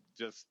Widow,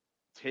 just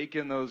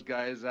taking those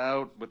guys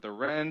out with the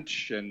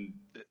wrench, and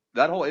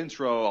that whole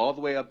intro all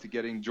the way up to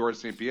getting George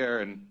St.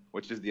 Pierre,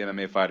 which is the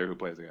MMA fighter who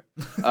plays it,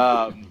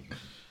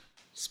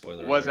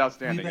 Spoiler was alert.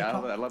 outstanding. I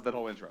love that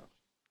whole intro.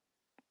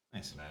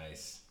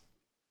 Nice.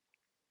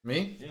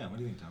 Me? Yeah, what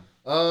do you think, Tom?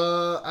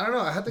 I don't know.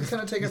 I had to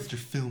kind of take it. Mr.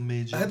 Film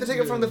Major. I had to take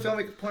it from the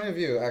filmic point of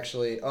view,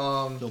 actually.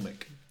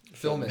 Filmic.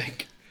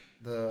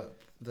 The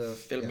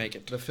Filmic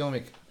it. The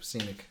filmic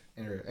scenic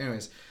area.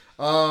 Anyways,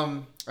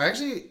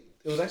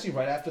 it was actually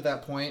right after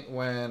that point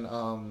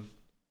when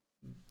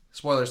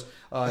spoilers,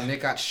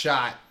 Nick got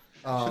shot.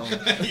 Got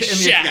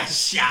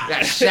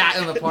shot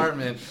in the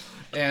apartment.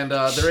 And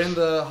they're in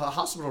the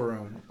hospital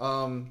room.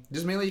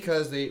 Just mainly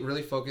because they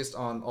really focused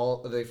on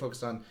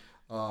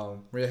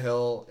Maria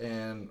Hill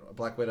and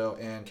Black Widow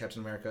and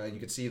Captain America, and you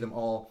could see them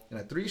all in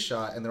a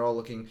 3-shot, and they're all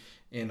looking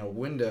in a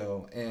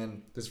window.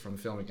 And this is from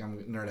the filming. I'm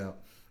gonna nerd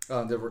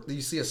out.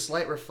 You see a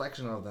slight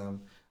reflection of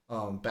them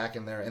back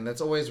in there, and that's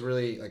always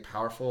really like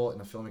powerful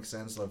in a filmic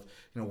sense of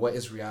what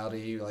is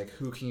reality, like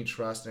who can you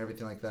trust and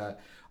everything like that.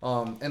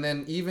 And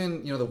then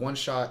even the one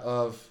shot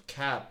of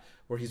Cap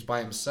where he's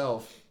by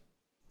himself.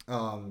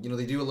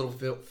 They do a little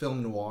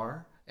film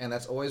noir, and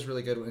that's always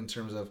really good in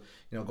terms of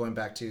going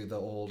back to the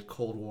old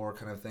Cold War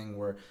kind of thing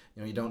where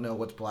you don't know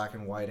what's black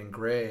and white and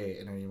gray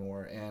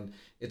anymore, and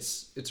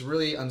it's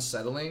really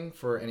unsettling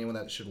for anyone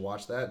that should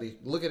watch that. They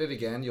look at it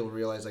again, you'll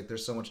realize like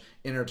there's so much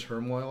inner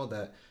turmoil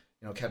that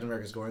Captain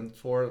America is going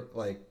for,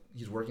 like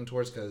he's working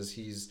towards, because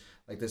he's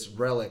like this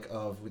relic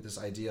with this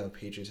idea of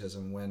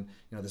patriotism when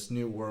this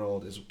new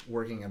world is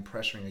working and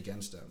pressuring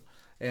against him,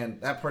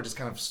 and that part just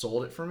kind of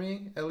sold it for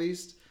me, at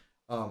least.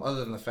 Other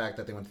than the fact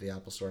that they went to the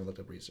Apple Store and looked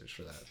up research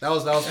for that. That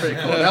was pretty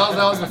cool. That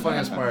was the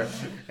funniest part.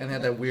 And they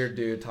had that weird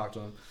dude talk to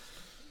him.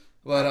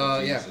 But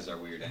yeah. Geniuses are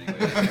weird anyway.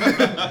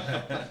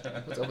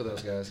 What's up with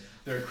those guys?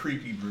 They're a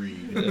creepy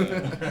breed.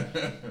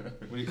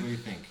 What do you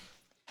think?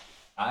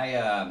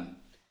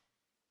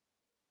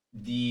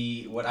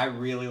 What I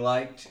really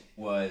liked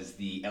was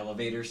the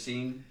elevator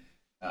scene.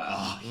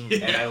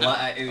 And it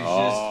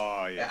was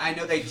Yeah. I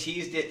know they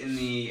teased it in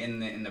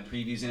the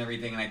previews and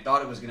everything, and I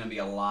thought it was going to be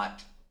a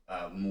lot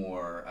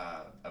more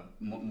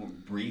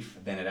brief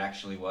than it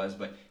actually was.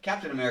 But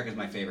Captain America is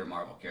my favorite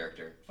Marvel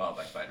character, followed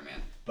by Spider-Man.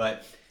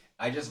 But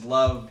I just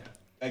love,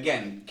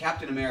 again,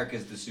 Captain America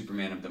is the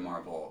Superman of the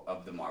Marvel,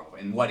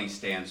 and what he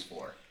stands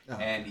for. Oh.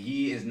 And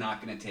he is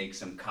not going to take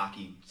some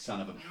cocky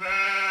son of a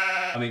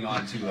coming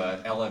onto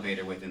an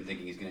elevator with him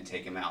thinking he's going to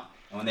take him out.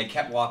 And when they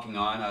kept walking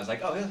on, I was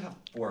like, oh, he'll have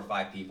 4 or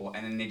 5 people.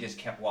 And then they just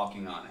kept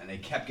walking on, and they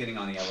kept getting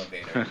on the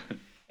elevator.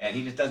 And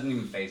he just doesn't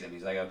even faze him.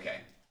 He's like,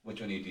 okay,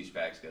 which one of you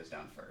douchebags goes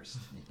down first?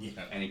 Yeah.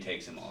 And he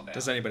takes them all down.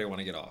 Does anybody want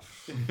to get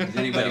off? Does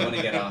anybody want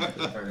to get off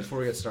first? Before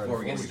we get started.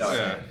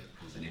 Yeah.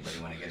 Does anybody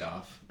want to get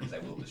off? Because I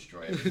will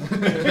destroy it.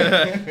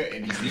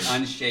 And it's the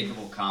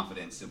unshakable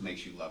confidence that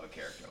makes you love a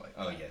character like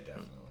that. Oh, yeah,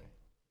 definitely.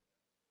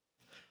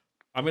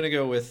 I'm gonna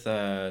go with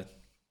the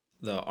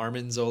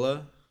Armin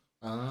Zola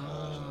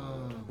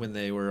when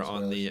they were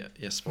on the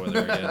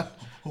spoiler again.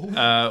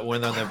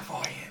 When on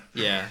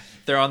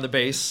they're on the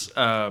base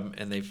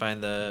and they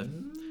find the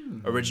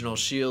original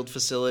SHIELD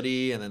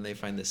facility, and then they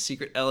find the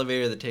secret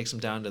elevator that takes them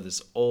down to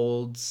this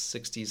old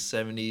 60s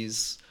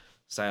 70s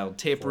style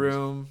tape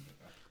room.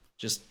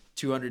 Just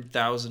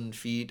 200,000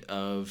 feet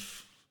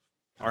of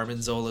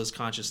Armin Zola's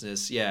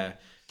consciousness. Yeah.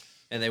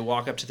 And they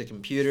walk up to the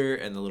computer,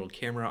 and the little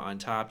camera on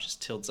top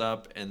just tilts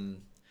up,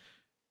 and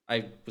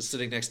I was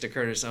sitting next to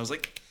Curtis, and I was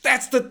like,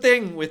 that's the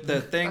thing with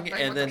the thing.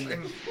 And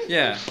then,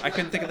 I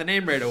couldn't think of the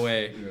name right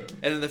away. Yeah.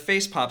 And then the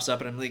face pops up,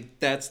 and I'm like,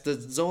 that's the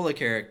Zola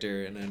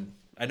character. And then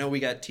I know we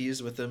got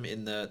teased with them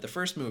in the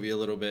first movie a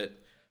little bit,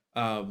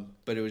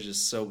 but it was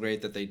just so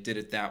great that they did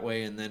it that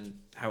way. And then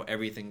how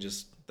everything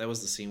that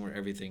was the scene where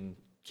everything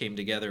came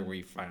together, where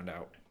you found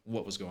out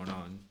what was going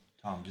on.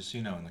 Tom, just so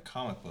you know, in the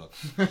comic book,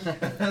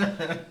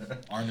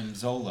 Arnim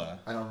Zola.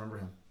 I don't remember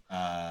him.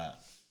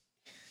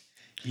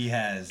 He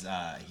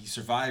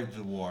survived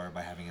the war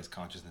by having his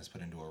consciousness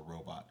put into a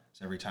robot.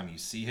 So every time you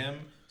see him,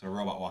 it's a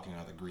robot walking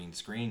on the green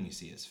screen, you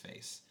see his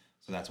face.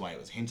 So that's why it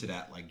was hinted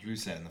at, like Drew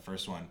said in the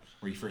first one,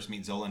 where you first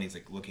meet Zola and he's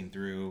like looking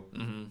through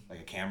like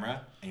a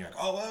camera, and you're like,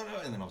 oh, no,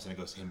 and then all of a sudden it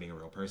goes to him being a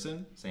real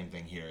person. Same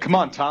thing here. Come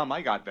on, Tom,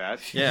 I got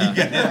that. Yeah. You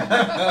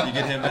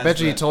get him. I bet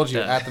you he told you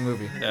at the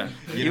movie. Yeah.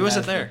 He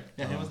wasn't there.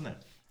 Yeah, he wasn't there.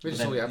 We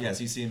just told you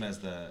yes, you see him as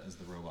the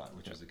robot,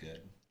 which was a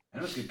good.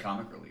 And it was good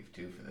comic relief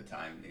too for the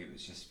time. It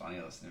was just funny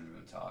listening to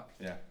him talk.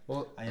 Yeah.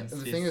 Well, the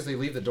thing is, they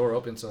leave the door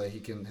open so that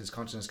his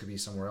consciousness could be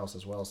somewhere else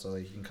as well, so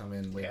that he can come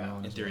in later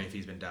on. In theory, if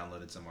he's been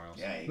downloaded somewhere else.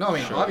 Yeah. No, I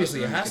mean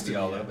obviously it has to be.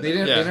 all over. They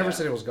never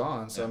said it was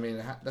gone, so I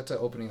mean that's an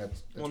opening.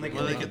 That's the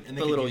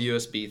little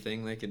USB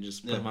thing. They can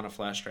just put him on a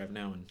flash drive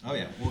now. And oh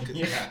yeah. Well,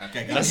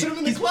 Okay, put him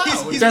in the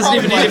cloud. He doesn't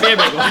even need to be a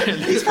big one.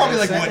 He's probably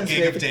like 1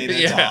 gig of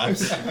data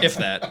tops. If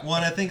that. Well,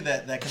 and I think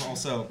that can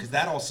also, because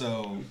that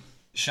also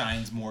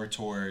shines more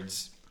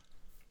towards,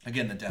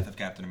 again, the Death of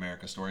Captain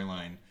America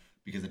storyline,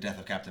 because the Death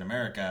of Captain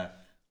America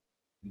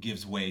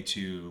gives way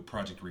to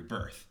Project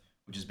Rebirth,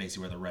 which is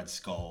basically where the Red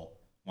Skull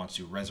wants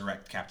to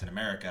resurrect Captain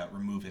America,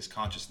 remove his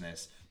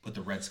consciousness, put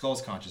the Red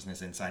Skull's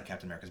consciousness inside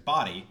Captain America's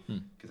body,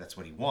 because that's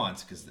what he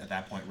wants, because at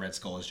that point Red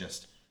Skull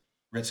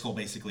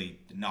basically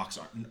knocks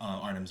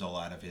Arnim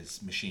Zola out of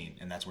his machine,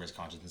 and that's where his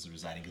consciousness is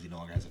residing, because he no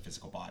longer has a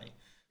physical body.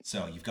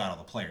 So you've got all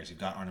the players. You've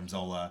got Arnim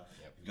Zola,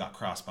 you've got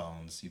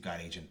Crossbones, you've got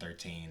Agent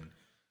 13,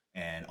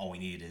 and all we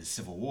need is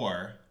Civil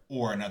War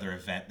or another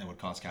event that would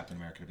cause Captain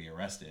America to be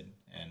arrested,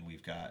 and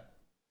we've got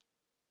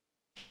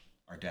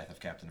our Death of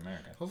Captain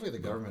America. Hopefully the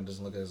government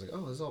doesn't look at it as like,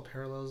 oh, this is all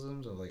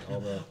parallelisms of like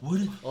all the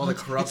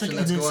It's corruption like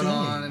that's NSA. going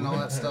on and all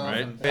that stuff.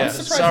 Right. And, I'm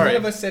surprised none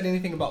of us said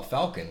anything about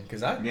Falcon,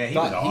 because I he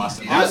thought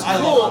was awesome.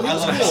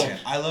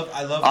 I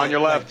love On it. your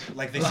left.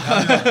 Like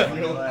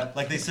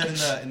they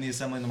said in the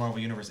Assembling the Marvel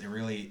Universe,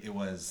 it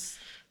was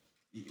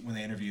when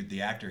they interviewed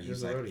the actor, he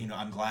was like,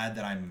 I'm glad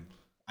that I'm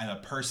a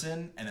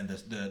person, and then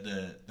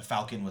the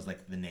Falcon was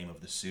like the name of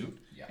the suit,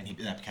 and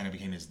that kind of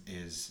became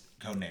his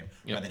code name,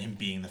 rather than him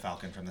being the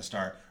Falcon from the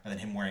start, rather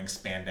than him wearing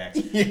spandex.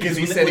 Because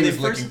he said he was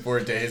looking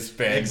forward to his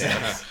spandex.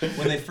 Exactly.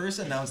 When they first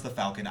announced the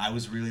Falcon, I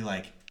was really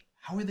like,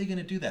 how are they going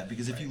to do that?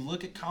 Because if you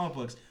look at comic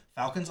books,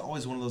 Falcon's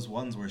always one of those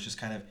ones where it's just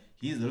kind of,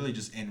 he's literally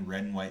just in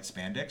red and white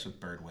spandex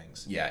with bird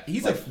wings. Yeah,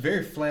 he's a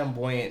very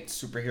flamboyant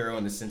superhero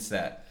in the sense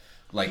that,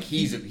 like,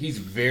 he's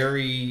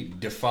very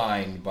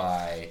defined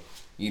by,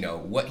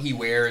 what he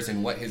wears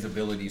and what his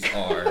abilities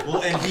are.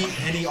 Well, and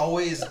he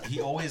always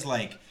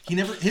like,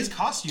 his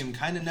costume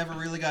kind of never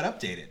really got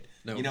updated.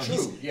 No.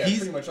 True. He's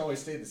pretty much always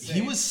stayed the same.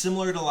 He was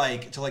similar to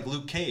like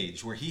Luke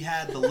Cage, where he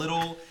had the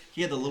little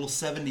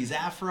 70s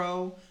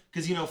afro,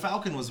 because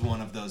Falcon was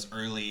one of those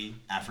early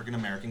African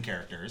American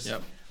characters.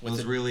 Yep. With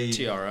the really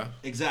tiara.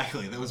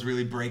 Exactly. That was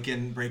really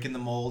breaking the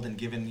mold and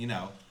giving,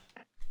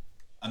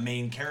 a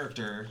main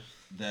character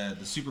the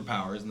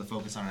superpowers and the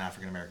focus on an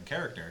African American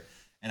character.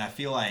 And I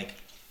feel like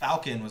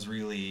Falcon was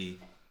really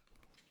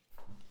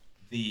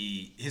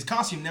his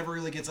costume never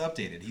really gets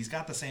updated. He's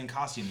got the same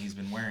costume he's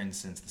been wearing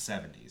since the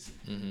 70s.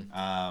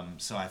 Mm-hmm.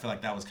 So I feel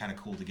like that was kind of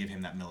cool to give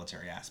him that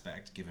military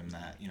aspect, give him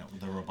that,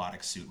 the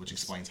robotic suit, which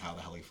explains how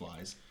the hell he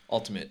flies.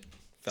 Ultimate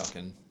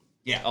Falcon.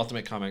 Yeah.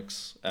 Ultimate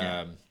Comics.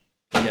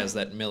 He has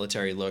that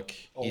military look.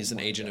 He's an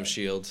agent of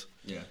S.H.I.E.L.D.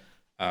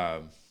 Yeah.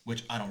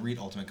 Which I don't read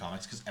Ultimate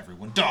Comics because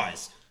everyone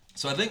dies.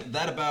 So I think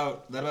that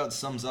about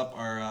sums up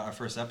our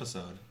first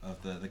episode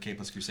of the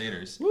Capeless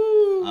Crusaders.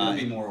 Woo! It'll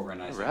be more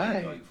organized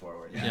going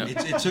forward. Yeah.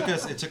 It took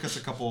us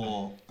a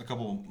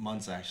couple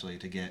months actually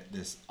to get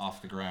this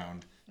off the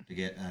ground, to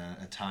get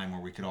a time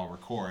where we could all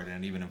record,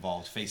 and it even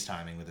involved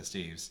FaceTiming with the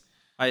Steves.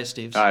 Hi,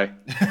 Steves.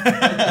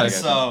 Hi.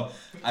 So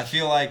I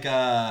feel like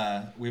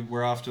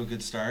we're off to a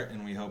good start,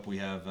 and we hope we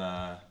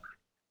have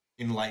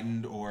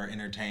enlightened or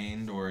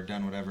entertained or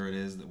done whatever it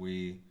is that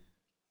we're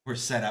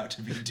set out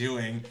to be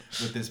doing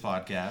with this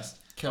podcast.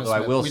 We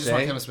just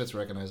want Kevin Smith to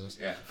recognize us.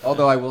 Yeah.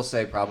 Although I will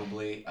say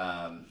probably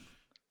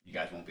you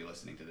guys won't be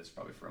listening to this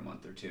probably for a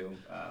month or two,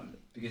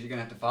 because you're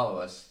gonna have to follow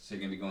us. So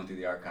you're gonna be going through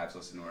the archives,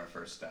 listening to our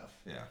first stuff.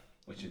 Yeah.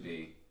 Which would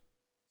be,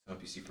 I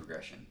hope you see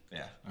progression.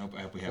 Yeah. I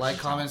hope we have Like,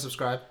 some comment, time.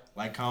 subscribe.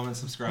 Like, comment,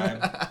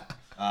 subscribe.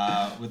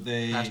 With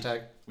the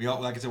Hashtag. we all,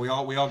 like I said, we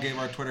all gave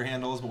our Twitter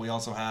handles, but we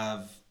also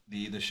have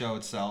the show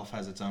itself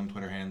has its own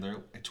Twitter handler,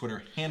 a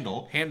Twitter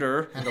handle,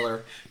 Handler.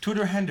 Handler.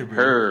 Twitter handle,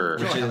 Her.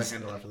 which We'll have a is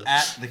handle after this.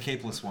 at the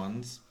Capeless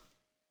Ones,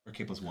 or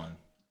Capeless One.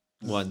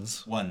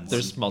 Ones. Ones.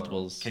 There's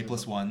multiples.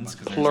 Capeless Ones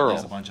because Plural.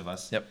 there's a bunch of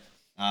us. Yep.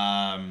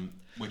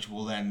 Which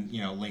will then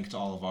link to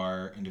all of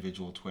our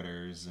individual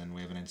Twitters, and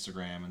we have an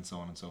Instagram and so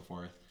on and so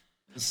forth.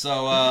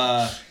 So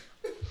I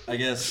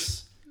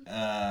guess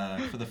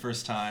for the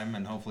first time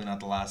and hopefully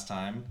not the last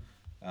time,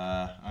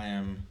 I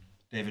am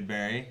David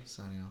Barry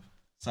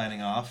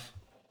Signing off.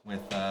 with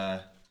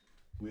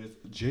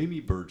With Jamie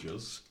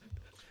Burgess.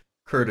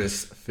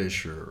 Curtis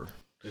Fisher.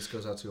 This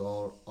goes out to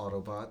all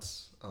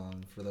Autobots.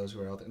 For those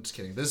who are out there. Just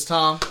kidding. This is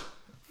Tom.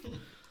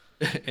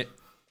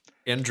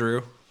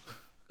 Andrew.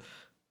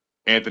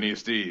 Anthony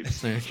Steves.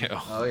 There you go.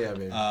 Oh, yeah,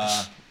 baby.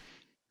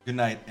 good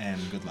night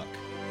and good luck.